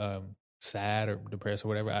or sad or depressed or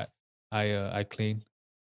whatever, I clean.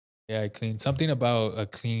 Yeah, I clean. Something about a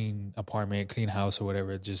clean apartment, clean house or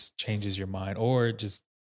whatever, it just changes your mind, or it just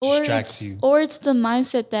distracts you. Or it's the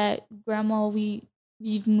mindset that grandma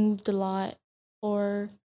we've moved a lot, or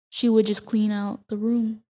she would just clean out the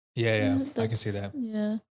room. Yeah, I can see that.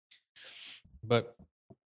 Yeah. But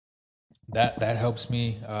that helps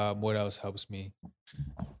me. What else helps me?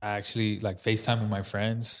 I actually like FaceTiming my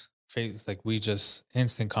friends. Like we just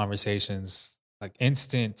instant conversations, like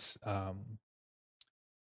instant.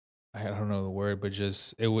 I don't know the word, but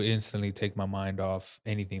just it would instantly take my mind off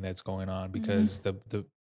anything that's going on, because the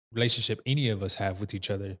relationship any of us have with each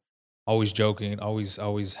other, always joking,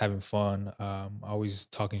 always having fun, always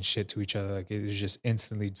talking shit to each other. Like it just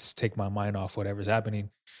instantly just take my mind off whatever's happening.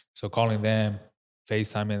 So calling them,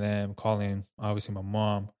 FaceTiming them, calling obviously my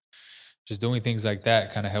mom, just doing things like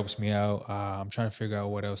that kind of helps me out. I'm trying to figure out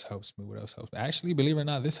what else helps me. What else helps me? Actually, believe it or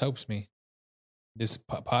not, this helps me. This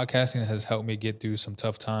podcasting has helped me get through some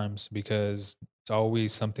tough times, because it's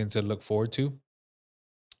always something to look forward to.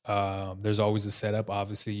 There's always a setup.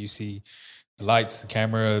 Obviously, you see the lights, the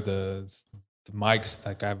camera, the mics.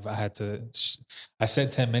 Like I had to. I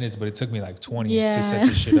said 10 minutes, but it took me like 20 to set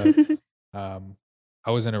this shit up.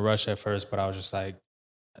 I was in a rush at first, but I was just like,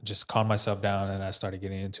 just calm myself down, and I started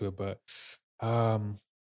getting into it. But I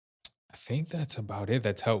think that's about it.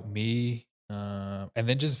 That's helped me. And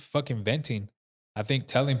then just fucking venting. I think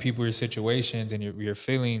telling people your situations and your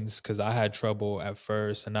feelings, because I had trouble at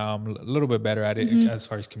first, and now I'm a little bit better at it as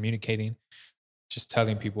far as communicating. Just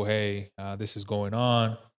telling people, hey, this is going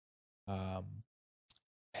on.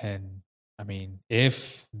 And I mean,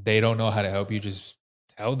 if they don't know how to help you, just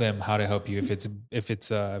tell them how to help you if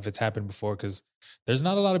it's happened before, because there's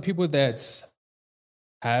not a lot of people that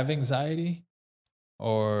have anxiety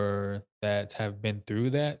or that have been through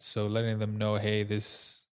that. So letting them know, hey,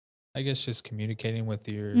 this, I guess, just communicating with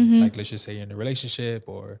your, like, let's just say you're in a relationship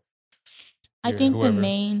or I think whoever. the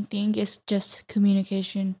main thing is just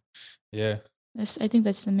communication. Yeah. I think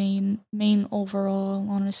that's the main overall,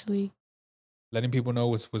 honestly. Letting people know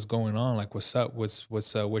what's going on, like what's up,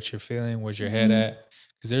 what you're feeling, where's your head at.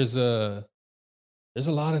 Because there's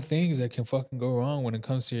a lot of things that can fucking go wrong when it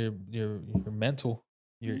comes to your mental,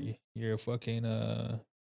 your fucking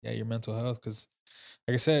your mental health. Because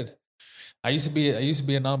like I said, I used to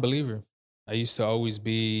be a non-believer. I used to always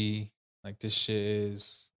be like, this shit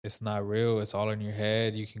it's not real. It's all in your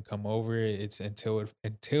head. You can come over it. It's until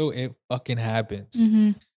it fucking happens.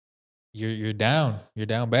 You're down. You're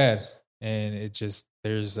down bad. And it just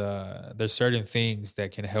there's certain things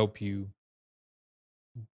that can help you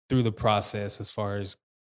through the process, as far as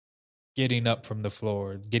getting up from the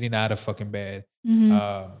floor, getting out of fucking bed.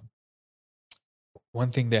 One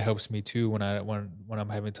thing that helps me too when I'm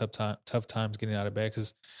having tough times getting out of bed,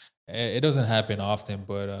 because it doesn't happen often,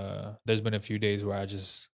 but there's been a few days where I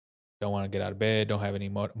just don't want to get out of bed, don't have any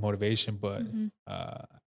motivation, but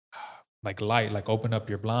like light, like open up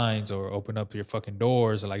your blinds or open up your fucking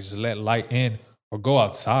doors, or like just let light in, or go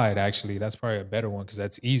outside. Actually, that's probably a better one, because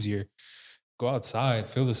that's easier. Go outside,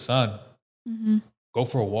 feel the sun, go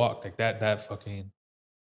for a walk. Like that fucking,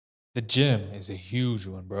 the gym is a huge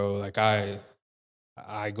one, bro. Like I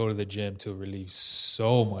go to the gym to relieve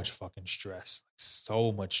so much fucking stress,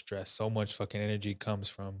 so much fucking energy comes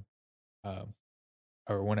from,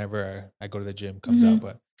 or whenever I go to the gym comes out.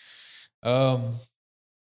 But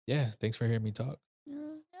yeah, thanks for hearing me talk.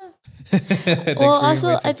 Well,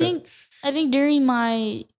 also I think during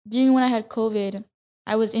when I had COVID,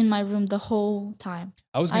 I was in my room the whole time.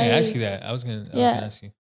 I was gonna ask you that. I was gonna ask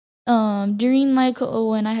you. During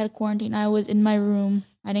when I had quarantine, I was in my room.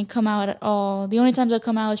 I didn't come out at all. The only times I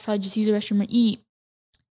come out was probably just use the restroom or eat.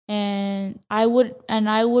 And I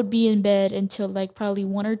would be in bed until like probably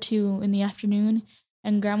 1 or 2 in the afternoon,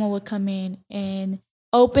 and grandma would come in and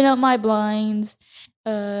open up my blinds,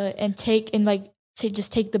 and take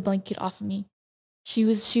the blanket off of me. She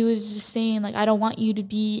was just saying, like, I don't want you to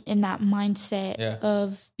be in that mindset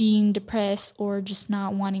of being depressed or just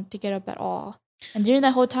not wanting to get up at all. And during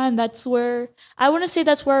that whole time, that's where I wouldn't say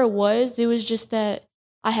that's where it was. It was just that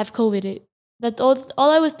I have COVID.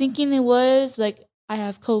 All I was thinking, it was like, I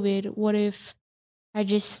have COVID. What if I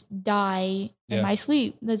just die in my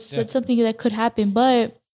sleep? That's something that could happen.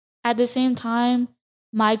 But at the same time,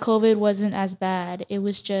 my COVID wasn't as bad. It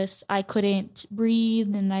was just I couldn't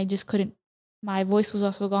breathe, and I just couldn't. My voice was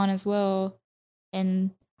also gone as well,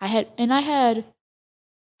 and I had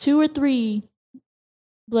 2 or 3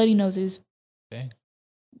 bloody noses. Dang.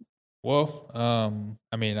 Well,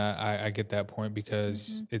 I mean, I get that point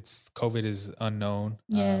because it's COVID is unknown.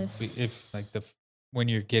 Yes. If like when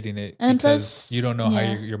you're getting it, And because plus, you don't know how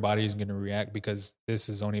yeah. your body is going to react because this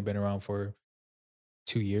has only been around for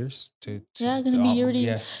 2 years. Yeah, gonna be already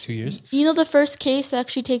 2 years You know, the first case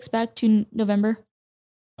actually takes back to November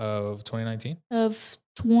of 2019. of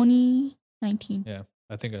 2019. Yeah,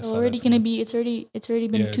 I think I So saw already that gonna somewhere. be it's already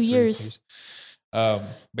been Yeah, 2 it's already years. But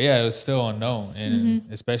yeah, it was still unknown, and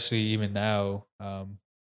Mhm. especially even now,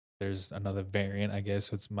 there's another variant. I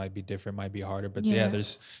guess it might be different, might be harder, but yeah, Yeah.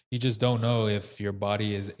 you just don't know if your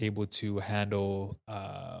body is able to handle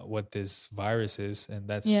what this virus is, and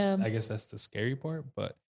Yeah. I guess that's the scary part.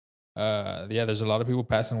 But yeah, there's a lot of people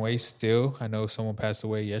passing away still. I know someone passed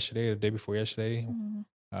away yesterday, the day before yesterday, Mhm.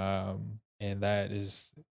 and that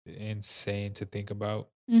is insane to think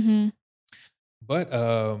about. Mhm. But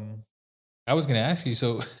I was gonna ask you,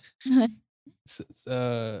 so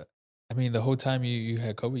I mean, the whole time you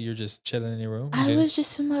had COVID, you're just chilling in your room. I was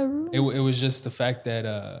just in my room. It was just the fact that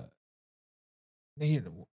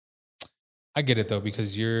I get it though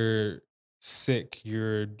because you're sick.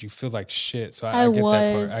 You feel like shit. So I get that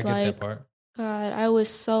part. was I get like, that part. God, I was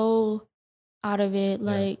so out of it.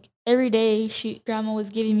 Yeah. Like every day, grandma was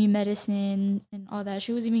giving me medicine and all that.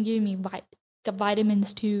 She was even giving me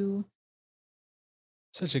vitamins too.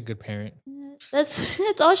 Such a good parent.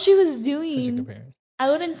 That's all she was doing. Such a good parent. I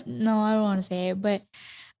don't want to say it, but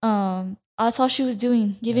that's all she was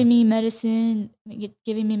doing, giving me medicine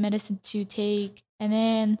to take, and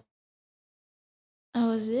then that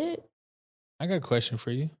was it. I got a question for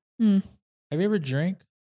you. Mm. Have you ever drank?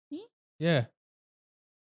 Me? Yeah.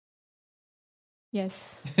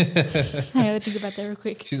 Yes. I gotta think about that real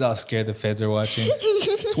quick. She's all scared the feds are watching.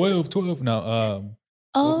 12. No,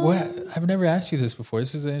 what? I've never asked you this before.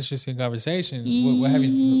 This is an interesting conversation. What have you?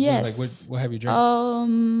 Yes. What have you drank?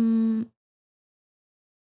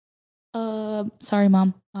 Sorry,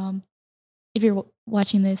 Mom. If you're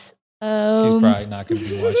watching this, she's probably not going to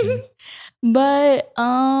be watching. But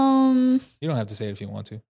you don't have to say it if you want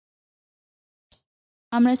to.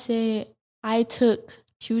 I'm gonna say I took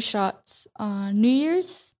 2 shots on New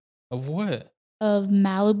Year's. Of what? Of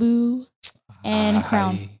Malibu and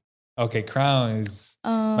Crown. Okay, Crown is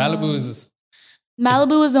Malibu is.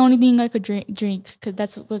 Malibu was the only thing I could drink because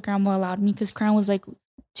that's what Grandma allowed me. Because Crown was like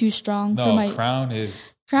too strong for my. Crown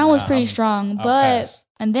was pretty strong,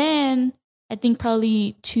 and then I think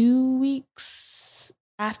probably 2 weeks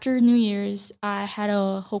after New Year's, I had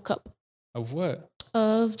a whole cup. Of what?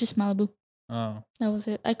 Of just Malibu. Oh, that was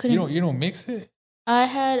it. I couldn't. You don't mix it. I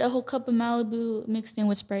had a whole cup of Malibu mixed in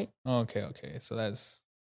with Sprite. Oh, okay. So that's.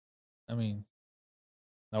 I mean,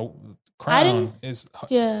 no, Crown is.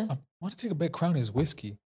 Yeah. I want to take a bet. Crown is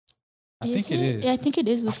whiskey. I think it is. Yeah, I think it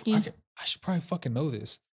is whiskey. I should probably fucking know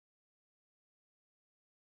this.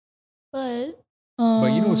 But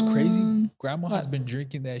you know what's crazy? Grandma has been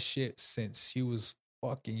drinking that shit since she was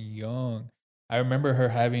fucking young. I remember her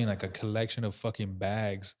having like a collection of fucking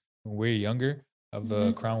bags when we were younger of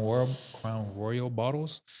the Crown Royal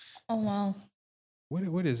bottles. Oh wow.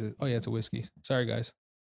 What is it? Oh yeah, it's a whiskey. Sorry guys.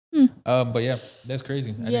 Hmm. But yeah, that's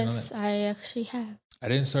crazy. I didn't know that. I actually have. I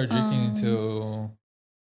didn't start drinking until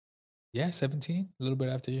 17, a little bit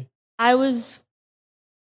after you. I was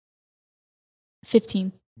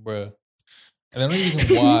 15. Bruh. And the only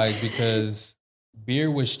reason why is because beer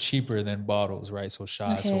was cheaper than bottles, right? So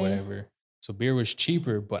shots or whatever. So beer was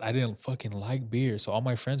cheaper, but I didn't fucking like beer. So all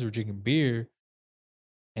my friends were drinking beer,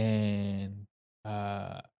 and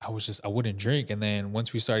I wouldn't drink. And then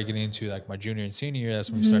once we started getting into like my junior and senior year, that's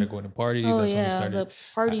when we started going to parties. Oh, that's when we started the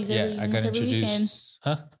parties. I got introduced. Weekend.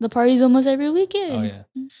 Huh? The parties almost every weekend. Oh yeah.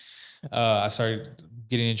 I started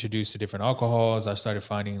getting introduced to different alcohols. I started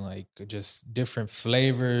finding like just different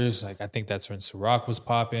flavors. Like I think that's when Ciroc was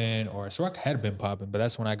popping, or Ciroc had been popping, but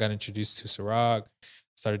that's when I got introduced to Ciroc.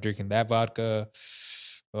 Started drinking that vodka.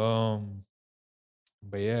 But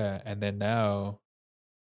yeah, and then now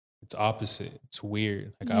it's opposite. It's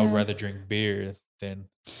weird. Like I would rather drink beer than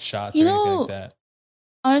shots or anything like that.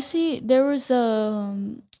 Honestly, there was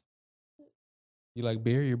You like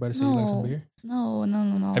beer? You're about to say you like some beer?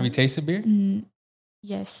 No. Have you tasted beer?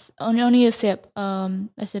 Yes, only a sip. A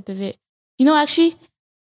sip of it. Actually,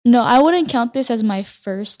 no, I wouldn't count this as my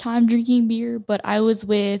first time drinking beer. But I was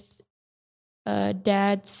with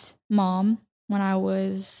Dad's mom when I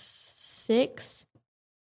was 6.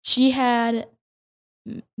 She had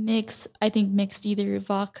mixed either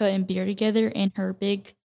vodka and beer together in her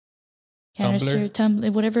big canister,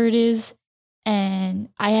 tumbler, whatever it is. And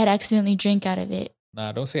I had accidentally drank out of it.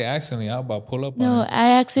 Nah, don't say accidentally. I'll about pull up on it. No,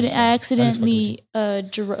 I accidentally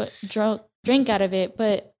drank out of it.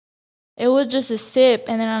 But it was just a sip,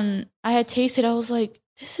 and then I had tasted. I was like,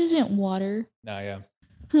 this isn't water. Nah, yeah.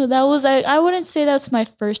 That was I wouldn't say that's my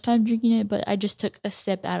first time drinking it, but I just took a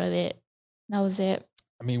sip out of it. That was it.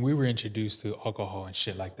 I mean, we were introduced to alcohol and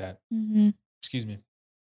shit like that. Mm-hmm. Excuse me.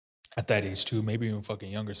 At that age too, maybe even fucking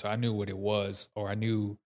younger. So I knew what it was, or I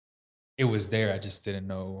knew it was there. I just didn't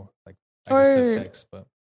know, like, I guess the effects. But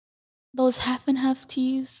those half and half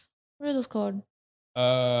teas. What are those called?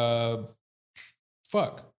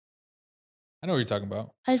 Fuck. I know what you're talking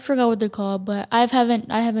about. I forgot what they're called, but I haven't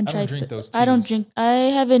tried. don't drink those teas. I don't drink. I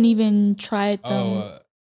haven't even tried them. Oh,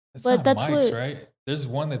 it's But not that's Mike's, what- Right? There's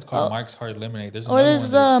one that's called Mike's Hard Lemonade. There's Or another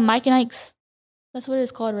there's one that, Mike and Ike's. That's what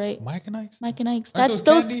it's called, right? Mike and Ike's. Mike and Ike's. Aren't That's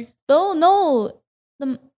those. candy? No,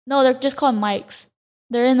 no, they're just called Mike's.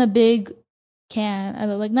 They're in a big can,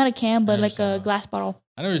 like not a can, but like a understand. glass bottle.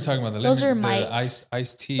 I know what you're talking about. The Those lemon, are the Mike's.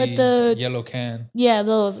 iced tea, But the- yellow can. Yeah,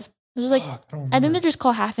 those. There's like Fuck, I don't I think remember. they're just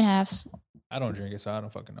called half and halves. I don't drink it, so I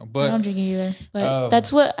don't fucking know. I But don't drink it either. But um,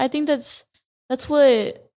 that's what I think. That's what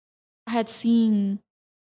I had seen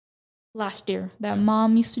last year. That Yeah.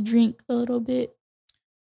 mom used to drink a little bit,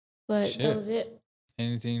 but Shit. that was it.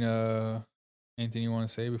 anything you want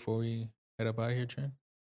to say before we head up out of here, Trent?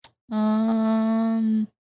 Um,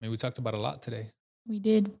 I mean, we talked about a lot today. we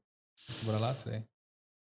did. Talked about a lot today.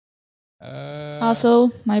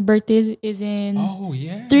 Also, my birthday is in oh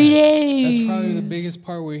yeah, 3 days. That's probably the biggest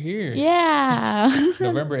part. We're here. Yeah.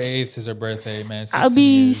 November 8th is her birthday, man. I'll 16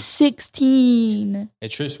 be years. 16. It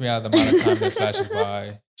trips me out the amount of time that flashes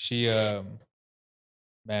by. She,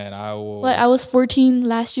 man, I will. But I was 14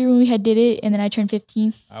 last year when we had did it, and then I turned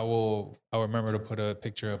 15. I'll remember to put a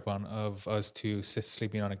picture up of us two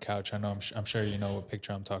sleeping on a couch. I know I'm sure you know what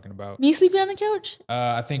picture I'm talking about. Me sleeping on the couch?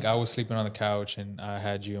 I think I was sleeping on the couch and I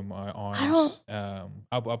had you in my arms.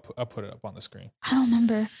 I'll put it up on the screen. I don't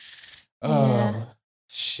remember. Yeah.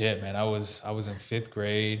 Shit, man. I was in 5th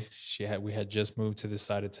grade. We had just moved to this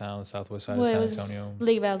side of town, southwest side Well, of it San was Antonio.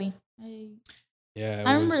 Lake Valley. Yeah,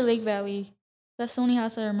 I remember Lake Valley. That's the only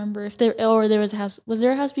house I remember. If there was a house. Was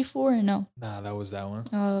there a house before or no? Nah, that was that one.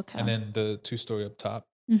 Oh, okay. And then the 2-story up top,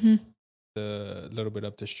 Mm-hmm. the little bit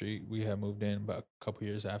up the street, we had moved in about a couple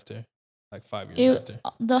years after, like 5 years after.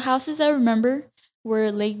 The houses I remember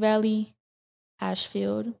were Lake Valley,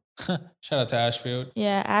 Ashfield. Shout out to Ashfield.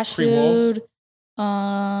 Yeah, Ashfield.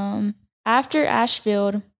 After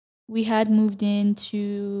Ashfield, we had moved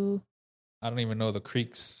into I don't even know the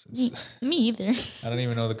creeks. me either. I don't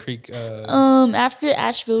even know the creek. After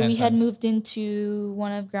Ashfield, we had Penzance. moved into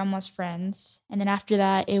one of Grandma's friends, and then after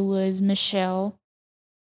that, it was Michelle.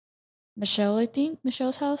 Michelle, I think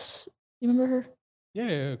Michelle's house. You remember her? Yeah,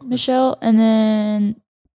 of course. Michelle, and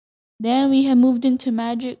then we had moved into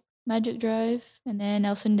Magic Drive, and then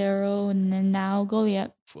El Sendero, and then now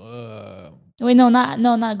Goliath. Wait,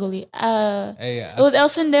 not Goliath. Hey, It was El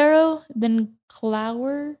Sendero, then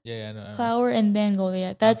Clower, Yeah, I know. Clower, and then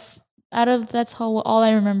Goliath. That's all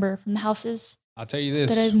I remember from the houses. I'll tell you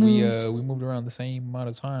this: that I've we moved. we moved around the same amount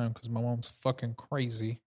of time because my mom's fucking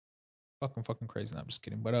crazy, fucking crazy. No, I'm just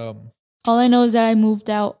kidding. But All I know is that I moved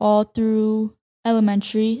out all through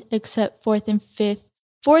elementary, except 4th and 5th.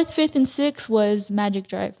 4th, 5th, and 6th was Magic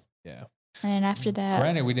Drive. yeah. And then after that,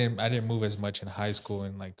 Granted, I didn't move as much in high school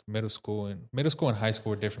and like middle school and high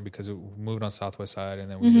school were different because we moved on Southwest Side and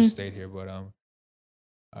then we just stayed here. But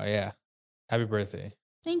yeah, happy birthday,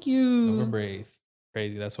 thank you. November 8th.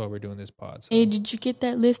 Crazy. That's why we're doing this pod. So. Hey, did you get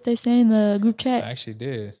that list I sent in the group I chat? actually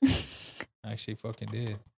did. I actually fucking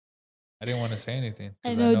did. I didn't want to say anything. I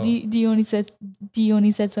 'cause know D only said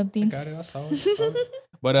I something. got it. I saw it.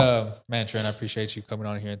 But man, Trent, I appreciate you coming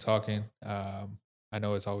on here and talking. I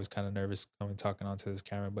know it's always kind of nervous coming talking onto this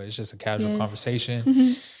camera, but it's just a casual Yes. conversation.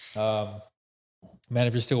 Mhm. Man,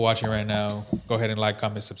 if you're still watching right now, go ahead and like,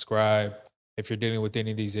 comment, subscribe. If you're dealing with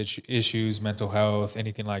any of these issues, mental health,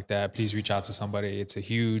 anything like that, please reach out to somebody. It's a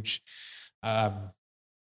huge.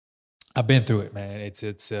 I've been through it, man. It's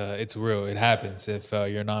real. It happens. If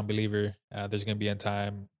you're a non-believer, there's gonna be a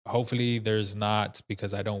time. Hopefully, there's not,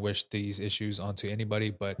 because I don't wish these issues onto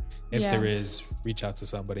anybody. But if Yeah. there is, reach out to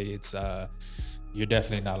somebody. It's you're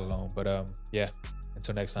definitely not alone. But yeah.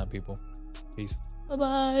 Until next time, people. Peace.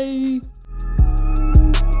 Bye-bye.